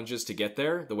toughest challenges to get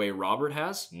there the way Robert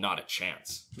has? Not a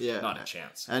chance. Yeah. Not a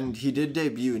chance. And he did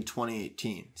debut in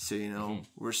 2018. So,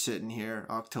 we're sitting here,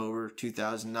 October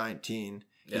 2019.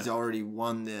 Yeah. He's already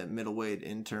won the middleweight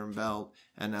interim belt,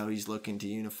 and now he's looking to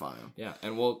unify him. Yeah,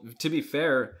 and well, to be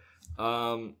fair,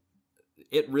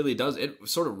 it really does. It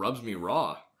sort of rubs me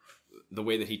raw, the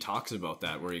way that he talks about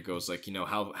that, where he goes like,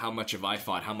 how much have I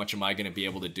fought? How much am I going to be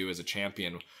able to do as a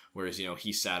champion? Whereas,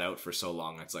 he sat out for so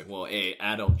long. It's like, well,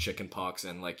 adult chickenpox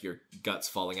and like your guts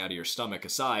falling out of your stomach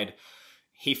aside,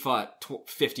 he fought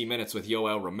 50 minutes with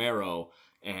Yoel Romero,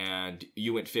 and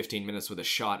you went 15 minutes with a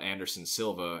shot Anderson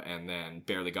Silva, and then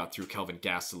barely got through Kelvin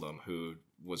Gastelum, who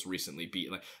was recently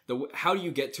beaten. Like, how do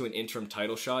you get to an interim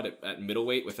title shot at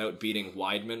middleweight without beating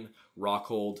Weidman,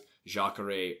 Rockhold,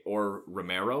 Jacare, or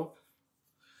Romero?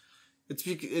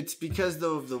 It's because,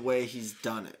 though, of the way he's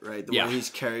done it, right? The way he's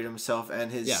carried himself and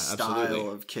his style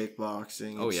of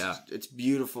kickboxing. It's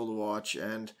beautiful to watch.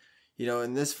 And,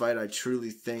 in this fight, I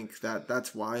truly think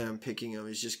that's why I'm picking him,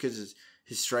 is just because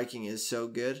his striking is so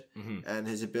good, and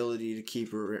his ability to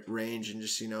keep a range and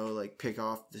just, pick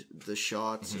off the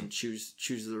shots and choose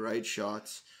the right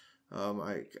shots.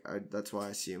 That's why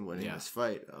I see him winning this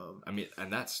fight.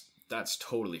 And that's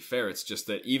totally fair. It's just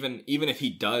that even if he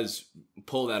does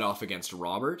pull that off against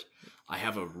Robert, I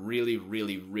have a really,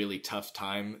 really, really tough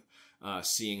time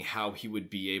seeing how he would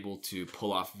be able to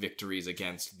pull off victories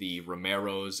against the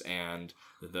Romeros and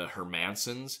the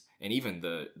Hermansons, and even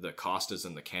the Costas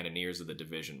and the Cannoniers of the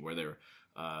division, where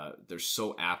they're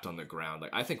so apt on the ground.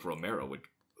 Like, I think Romero would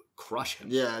crush him.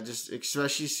 Yeah, just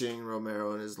especially seeing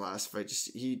Romero in his last fight,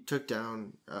 he took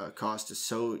down Costa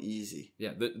so easy.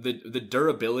 Yeah, the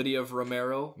durability of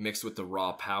Romero mixed with the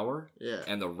raw power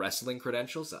and the wrestling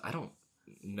credentials, I don't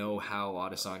know how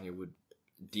Adesanya would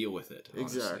deal with it.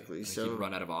 Honestly. Exactly. So he'd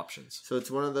run out of options. So it's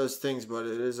one of those things, but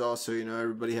it is also,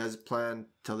 everybody has a plan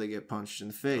till they get punched in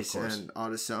the face, and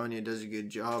Adesanya does a good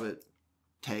job at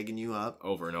tagging you up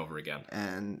over and over again,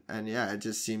 and it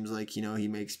just seems like he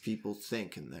makes people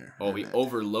think in there. He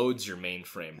overloads your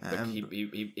mainframe. Like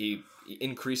he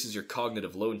increases your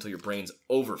cognitive load until your brain's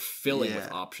overfilling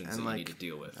with options that you need to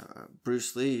deal with.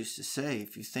 Bruce Lee used to say,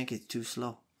 if you think it's too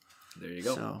slow, there you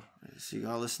go. So you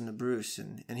gotta listen to Bruce,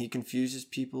 and he confuses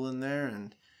people in there,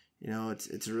 and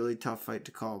it's a really tough fight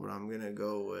to call, but I'm gonna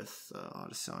go with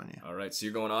Adesanya. All right, so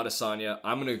you're going Adesanya.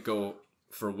 I'm gonna go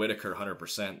for Whittaker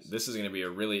 100%. This is going to be a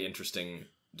really interesting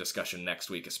discussion next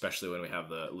week, especially when we have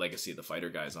the Legacy of the Fighter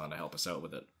guys on to help us out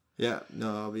with it. Yeah,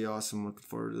 no, that'll be awesome. Looking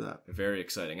forward to that. Very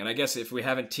exciting. And I guess if we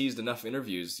haven't teased enough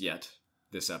interviews yet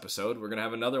this episode, we're going to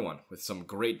have another one with some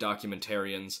great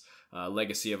documentarians.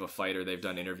 Legacy of a Fighter, they've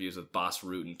done interviews with Bas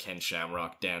Rutten, Ken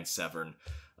Shamrock, Dan Severn,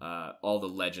 all the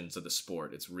legends of the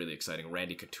sport. It's really exciting.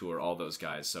 Randy Couture, all those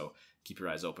guys. So keep your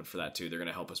eyes open for that too. They're going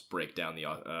to help us break down the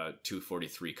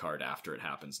 243 card after it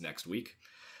happens next week.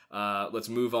 Let's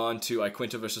move on to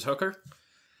Iaquinta versus Hooker.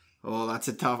 Oh, that's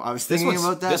a tough. I was thinking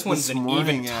about that. This one's an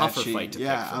even tougher fight to pick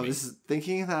for me. I was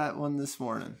thinking of that one this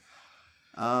morning.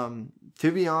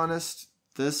 To be honest,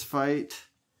 this fight,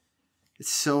 it's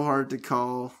so hard to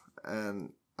call.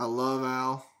 And I love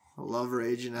Al. I love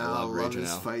Raging Al. I love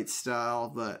his fight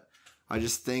style. But I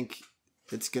just think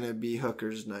it's going to be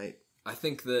Hooker's night. I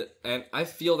think that, and I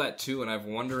feel that too, and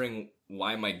I'm wondering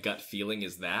why my gut feeling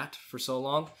is that for so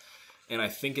long. And I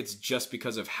think it's just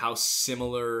because of how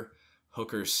similar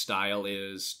Hooker's style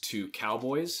is to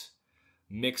Cowboy's,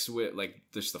 mixed with, like,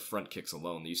 just the front kicks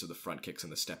alone, the use of the front kicks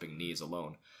and the stepping knees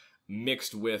alone,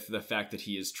 mixed with the fact that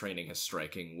he is training his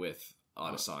striking with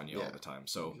Adesanya all the time.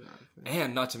 So,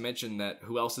 and not to mention that,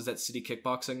 who else is at City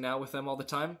Kickboxing now with them all the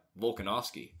time?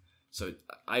 Volkanovski. So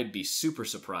I'd be super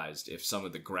surprised if some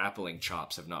of the grappling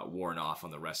chops have not worn off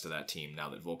on the rest of that team now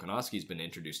that Volkanovski's been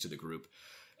introduced to the group.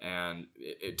 And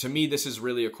to me, this is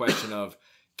really a question of,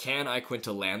 can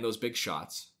Iaquinta land those big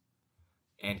shots?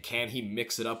 And can he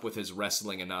mix it up with his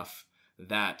wrestling enough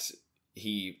that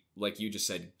he, like you just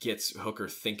said, gets Hooker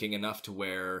thinking enough to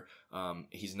where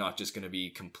he's not just going to be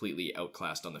completely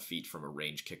outclassed on the feet from a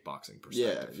range kickboxing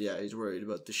perspective. Yeah, he's worried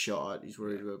about the shot. He's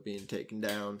worried about being taken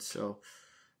down. So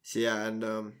yeah, and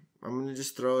I'm going to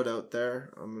just throw it out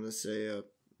there. I'm going to say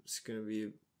it's going to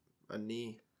be a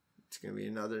knee. It's going to be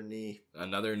another knee.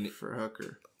 Another knee for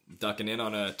Hooker. Ducking in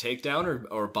on a takedown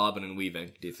or bobbing and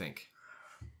weaving, do you think?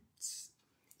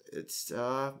 It's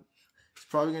He's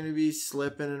probably going to be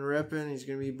slipping and ripping. He's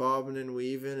going to be bobbing and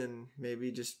weaving and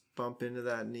maybe just bump into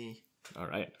that knee. All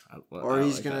right. Or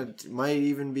he's like going to, might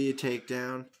even be a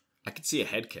takedown. I could see a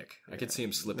head kick. I could see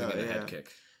him slipping in a head kick.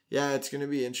 Yeah, it's going to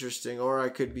be interesting. Or I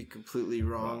could be completely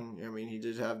wrong. I mean, he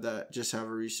did have a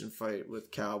recent fight with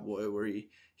Cowboy where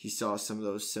he saw some of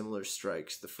those similar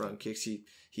strikes. The front kicks, he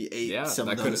ate some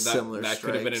of those similar strikes. That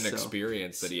could have been an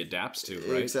experience that he adapts to,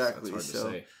 right? Exactly. That's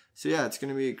hard to say. So yeah, it's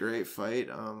going to be a great fight.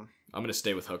 I'm going to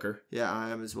stay with Hooker. Yeah,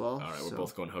 I am as well. All right, we're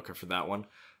both going Hooker for that one.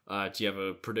 Do you have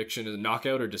a prediction? Is it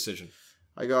knockout or decision?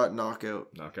 I got knockout.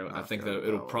 I think that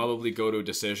it'll probably go to a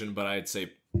decision, but I'd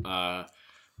say I'm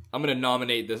going to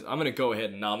nominate this. I'm going to go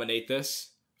ahead and nominate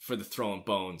this for the Throwin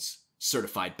Bones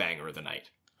certified banger of the night.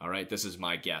 All right, this is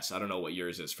my guess. I don't know what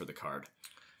yours is for the card.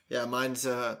 Yeah, mine's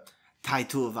Tai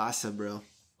Tuivasa, bro.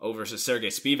 Oh, versus Sergey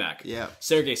Spivak. Yeah.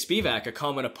 Sergey Spivak, a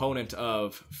common opponent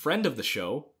of friend of the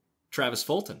show, Travis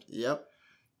Fulton. Yep.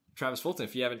 Travis Fulton,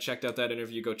 if you haven't checked out that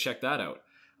interview, go check that out.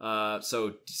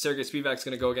 So Sergey Spivak's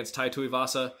going to go against Tai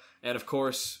Tuivasa, and of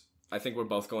course, I think we're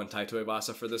both going Tai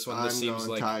Tuivasa for this one. I'm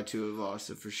going Tai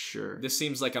Tuivasa for sure. This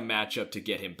seems like a matchup to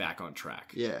get him back on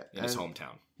track. Yeah, in his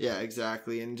hometown. Yeah,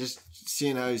 exactly. And just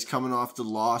seeing how he's coming off the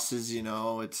losses,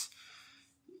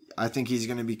 I think he's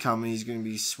going to be coming. He's going to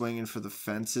be swinging for the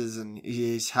fences, and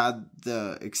he's had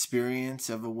the experience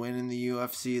of a win in the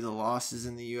UFC, the losses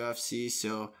in the UFC.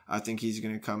 So I think he's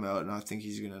going to come out, and I think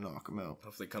he's going to knock him out.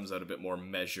 Hopefully, comes out a bit more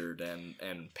measured and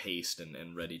paced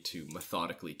and ready to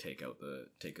methodically take him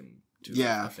to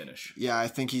the finish. Yeah, I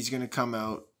think he's going to come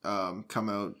out,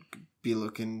 be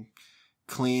looking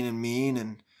clean and mean,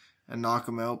 and knock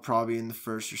him out probably in the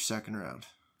first or second round.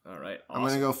 All right. Awesome. I'm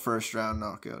gonna go first round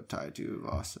knockout Tai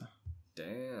Tuivasa.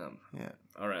 Damn. Yeah.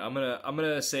 All right. I'm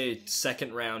gonna say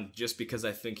second round just because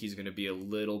I think he's gonna be a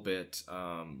little bit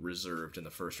reserved in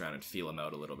the first round and feel him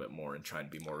out a little bit more and try and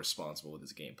be more responsible with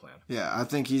his game plan. Yeah, I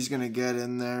think he's gonna get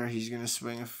in there. He's gonna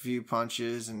swing a few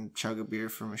punches and chug a beer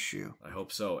from a shoe. I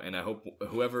hope so, and I hope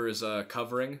whoever is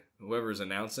covering, whoever is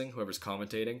announcing, whoever's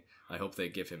commentating, I hope they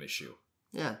give him his shoe.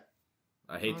 Yeah.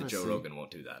 I hate that Joe Rogan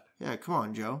won't do that. Yeah, come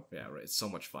on, Joe. Yeah, right. It's so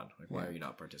much fun. Why are you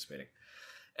not participating?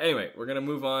 Anyway, we're going to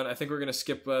move on. I think we're going to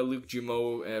skip Luke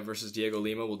Jumeau versus Diego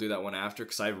Lima. We'll do that one after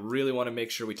because I really want to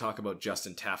make sure we talk about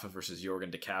Justin Tafa versus Yorgan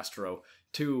De Castro.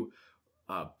 Two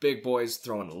big boys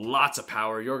throwing lots of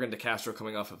power. Yorgan De Castro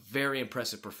coming off a very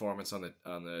impressive performance on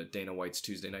the Dana White's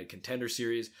Tuesday Night Contender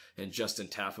Series. And Justin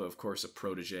Tafa, of course, a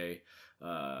protege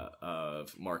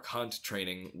of Mark Hunt,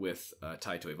 training with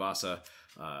Tai Tuivasa.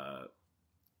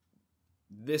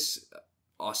 This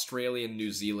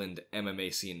Australian-New Zealand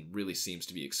MMA scene really seems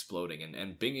to be exploding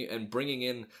and bringing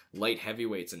in light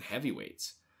heavyweights and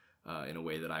heavyweights in a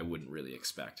way that I wouldn't really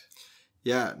expect.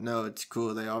 Yeah, no, it's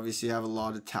cool. They obviously have a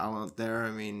lot of talent there.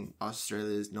 I mean,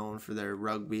 Australia is known for their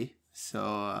rugby.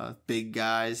 So big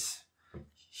guys,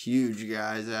 huge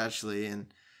guys actually, and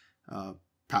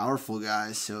powerful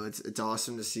guys. So it's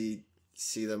awesome to see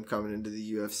them coming into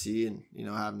the UFC and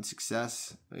having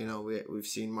success. We've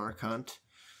seen Mark Hunt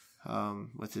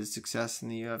with his success in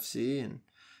the UFC, and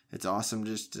it's awesome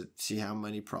just to see how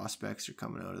many prospects are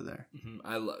coming out of there.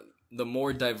 Mm-hmm. The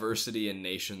more diversity in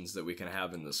nations that we can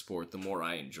have in the sport, the more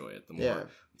I enjoy it. The more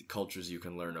cultures you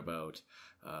can learn about,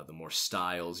 the more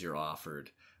styles you're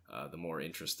offered, the more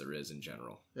interest there is in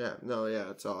general. Yeah,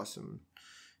 it's awesome.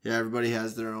 Yeah, everybody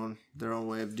has their own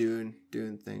way of doing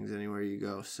things anywhere you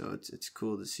go. So it's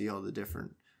cool to see all the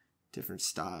different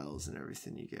styles and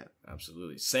everything you get.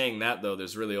 Absolutely. Saying that though,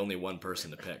 there's really only one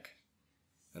person to pick,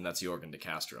 and that's Yorgan De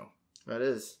Castro. That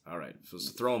is. All right. So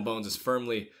Throwin Bones is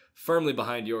firmly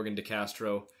behind Yorgan De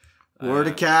Castro.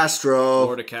 De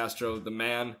Castro. De Castro, the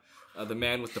man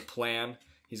with the plan.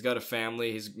 He's got a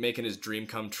family. He's making his dream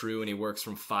come true, and he works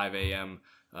from 5 a.m.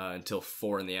 Until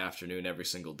 4 in the afternoon every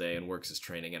single day and works his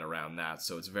training in around that.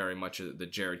 So it's very much the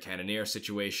Jared Cannonier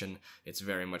situation. It's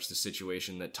very much the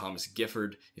situation that Thomas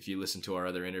Gifford, if you listen to our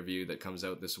other interview that comes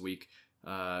out this week,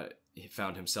 he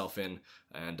found himself in.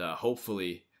 And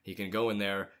hopefully he can go in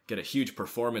there, get a huge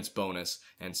performance bonus,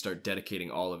 and start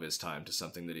dedicating all of his time to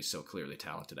something that he's so clearly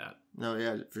talented at. No,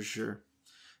 yeah, for sure.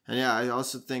 And yeah, I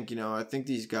also think, I think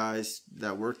these guys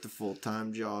that work the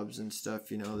full-time jobs and stuff,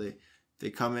 they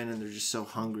come in and they're just so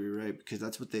hungry, right? Because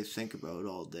that's what they think about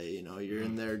all day. You're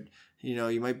in there,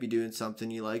 you might be doing something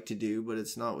you like to do, but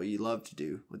it's not what you love to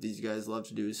do. What these guys love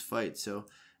to do is fight. So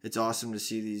it's awesome to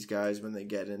see these guys when they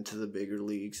get into the bigger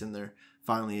leagues and they're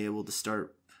finally able to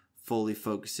start fully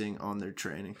focusing on their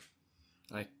training.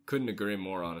 I couldn't agree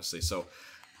more, honestly. So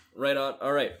right on.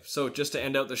 All right. So just to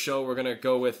end out the show, we're going to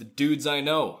go with Dudes I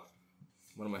Know.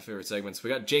 One of my favorite segments. We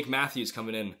got Jake Matthews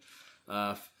coming in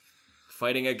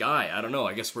fighting a guy. I don't know.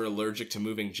 I guess we're allergic to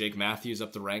moving Jake Matthews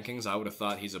up the rankings. I would have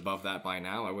thought he's above that by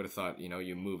now. I would have thought,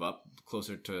 you move up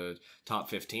closer to top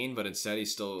 15, but instead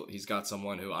he's got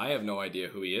someone who I have no idea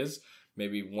who he is.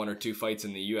 Maybe 1 or 2 fights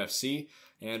in the UFC,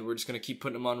 and we're just going to keep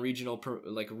putting him on on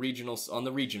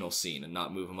the regional scene and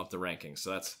not move him up the rankings.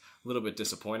 So that's a little bit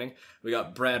disappointing. We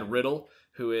got Brad Riddle,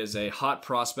 who is a hot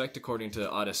prospect according to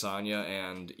Adesanya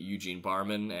and Eugene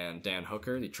Barman and Dan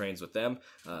Hooker. He trains with them.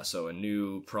 So a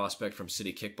new prospect from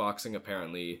City Kickboxing.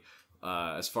 Apparently,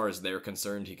 as far as they're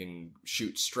concerned, he can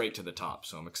shoot straight to the top.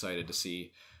 So I'm excited to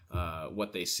see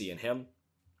what they see in him.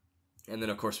 And then,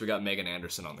 of course, we got Megan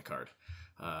Anderson on the card.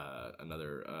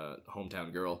 Another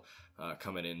hometown girl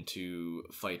coming in to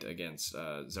fight against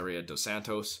Zaria Dos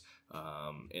Santos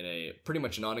in a pretty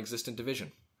much non-existent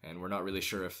division. And we're not really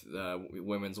sure if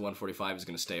women's 145 is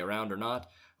going to stay around or not,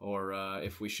 or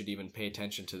if we should even pay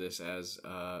attention to this as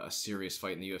a serious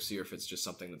fight in the UFC, or if it's just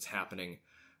something that's happening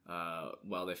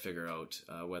while they figure out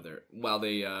while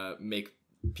they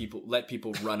let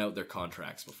people run out their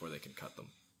contracts before they can cut them.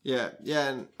 Yeah,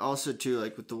 and also too,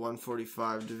 like with the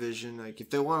 145 division, like if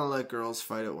they want to let girls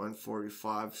fight at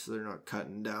 145, so they're not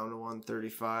cutting down to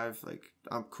 135, like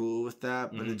I'm cool with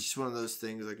that. But it's just one of those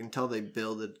things. Like until they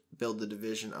build the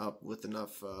division up with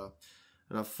enough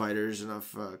fighters,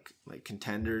 enough like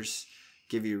contenders,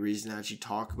 give you a reason to actually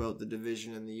talk about the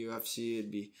division in the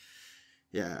UFC.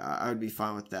 I would be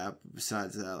fine with that. But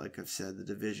besides that, like I've said, the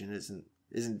division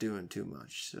isn't doing too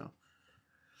much, so.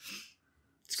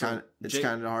 It's kind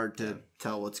of hard to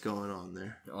tell what's going on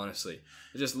there. Honestly,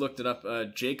 I just looked it up.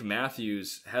 Jake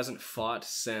Matthews hasn't fought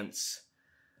since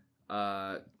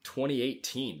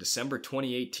 2018, December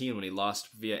 2018, when he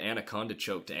lost via anaconda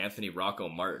choke to Anthony Rocco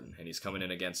Martin, and he's coming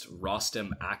in against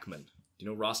Rostem Akman. Do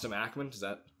you know Rostem Akman? Does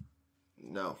that?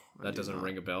 No, that doesn't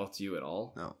ring a bell to you at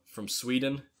all. No, from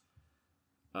Sweden.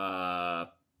 Fought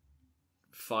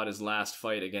his last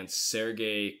fight against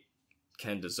Sergey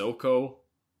Kendazoko.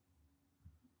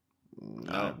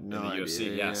 No in the idea,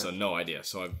 UFC. Yeah, so no idea.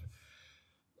 So I've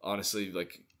honestly,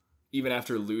 like, even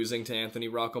after losing to Anthony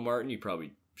Rocco Martin, you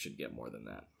probably should get more than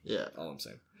that. Yeah. All I'm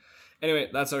saying. Anyway,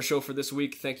 that's our show for this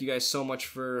week. Thank you guys so much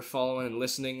for following and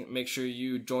listening. Make sure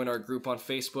you join our group on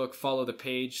Facebook. Follow the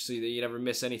page so that you never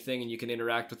miss anything and you can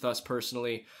interact with us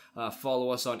personally.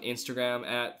 Follow us on Instagram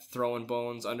at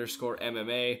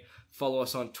throwinbones_MMA. Follow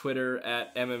us on Twitter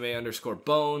at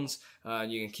MMA_bones.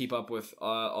 You can keep up with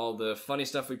all the funny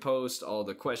stuff we post, all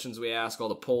the questions we ask, all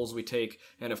the polls we take,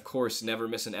 and of course, never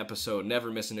miss an episode,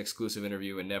 never miss an exclusive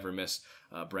interview, and never miss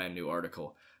a brand new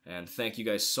article. And thank you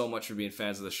guys so much for being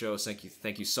fans of the show.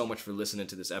 Thank you so much for listening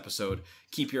to this episode.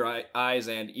 Keep your eyes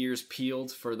and ears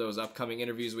peeled for those upcoming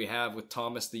interviews we have with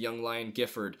Thomas the Young Lion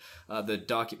Gifford,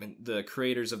 the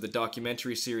creators of the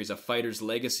documentary series A Fighter's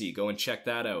Legacy. Go and check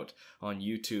that out on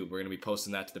YouTube. We're going to be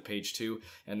posting that to the page too.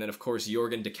 And then, of course,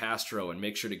 Jorgen De Castro, and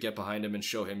make sure to get behind him and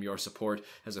show him your support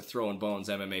as a Throwin Bones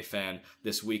MMA fan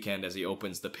this weekend as he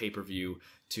opens the pay-per-view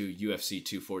to UFC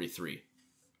 243.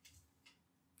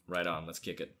 Right on. Let's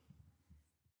kick it.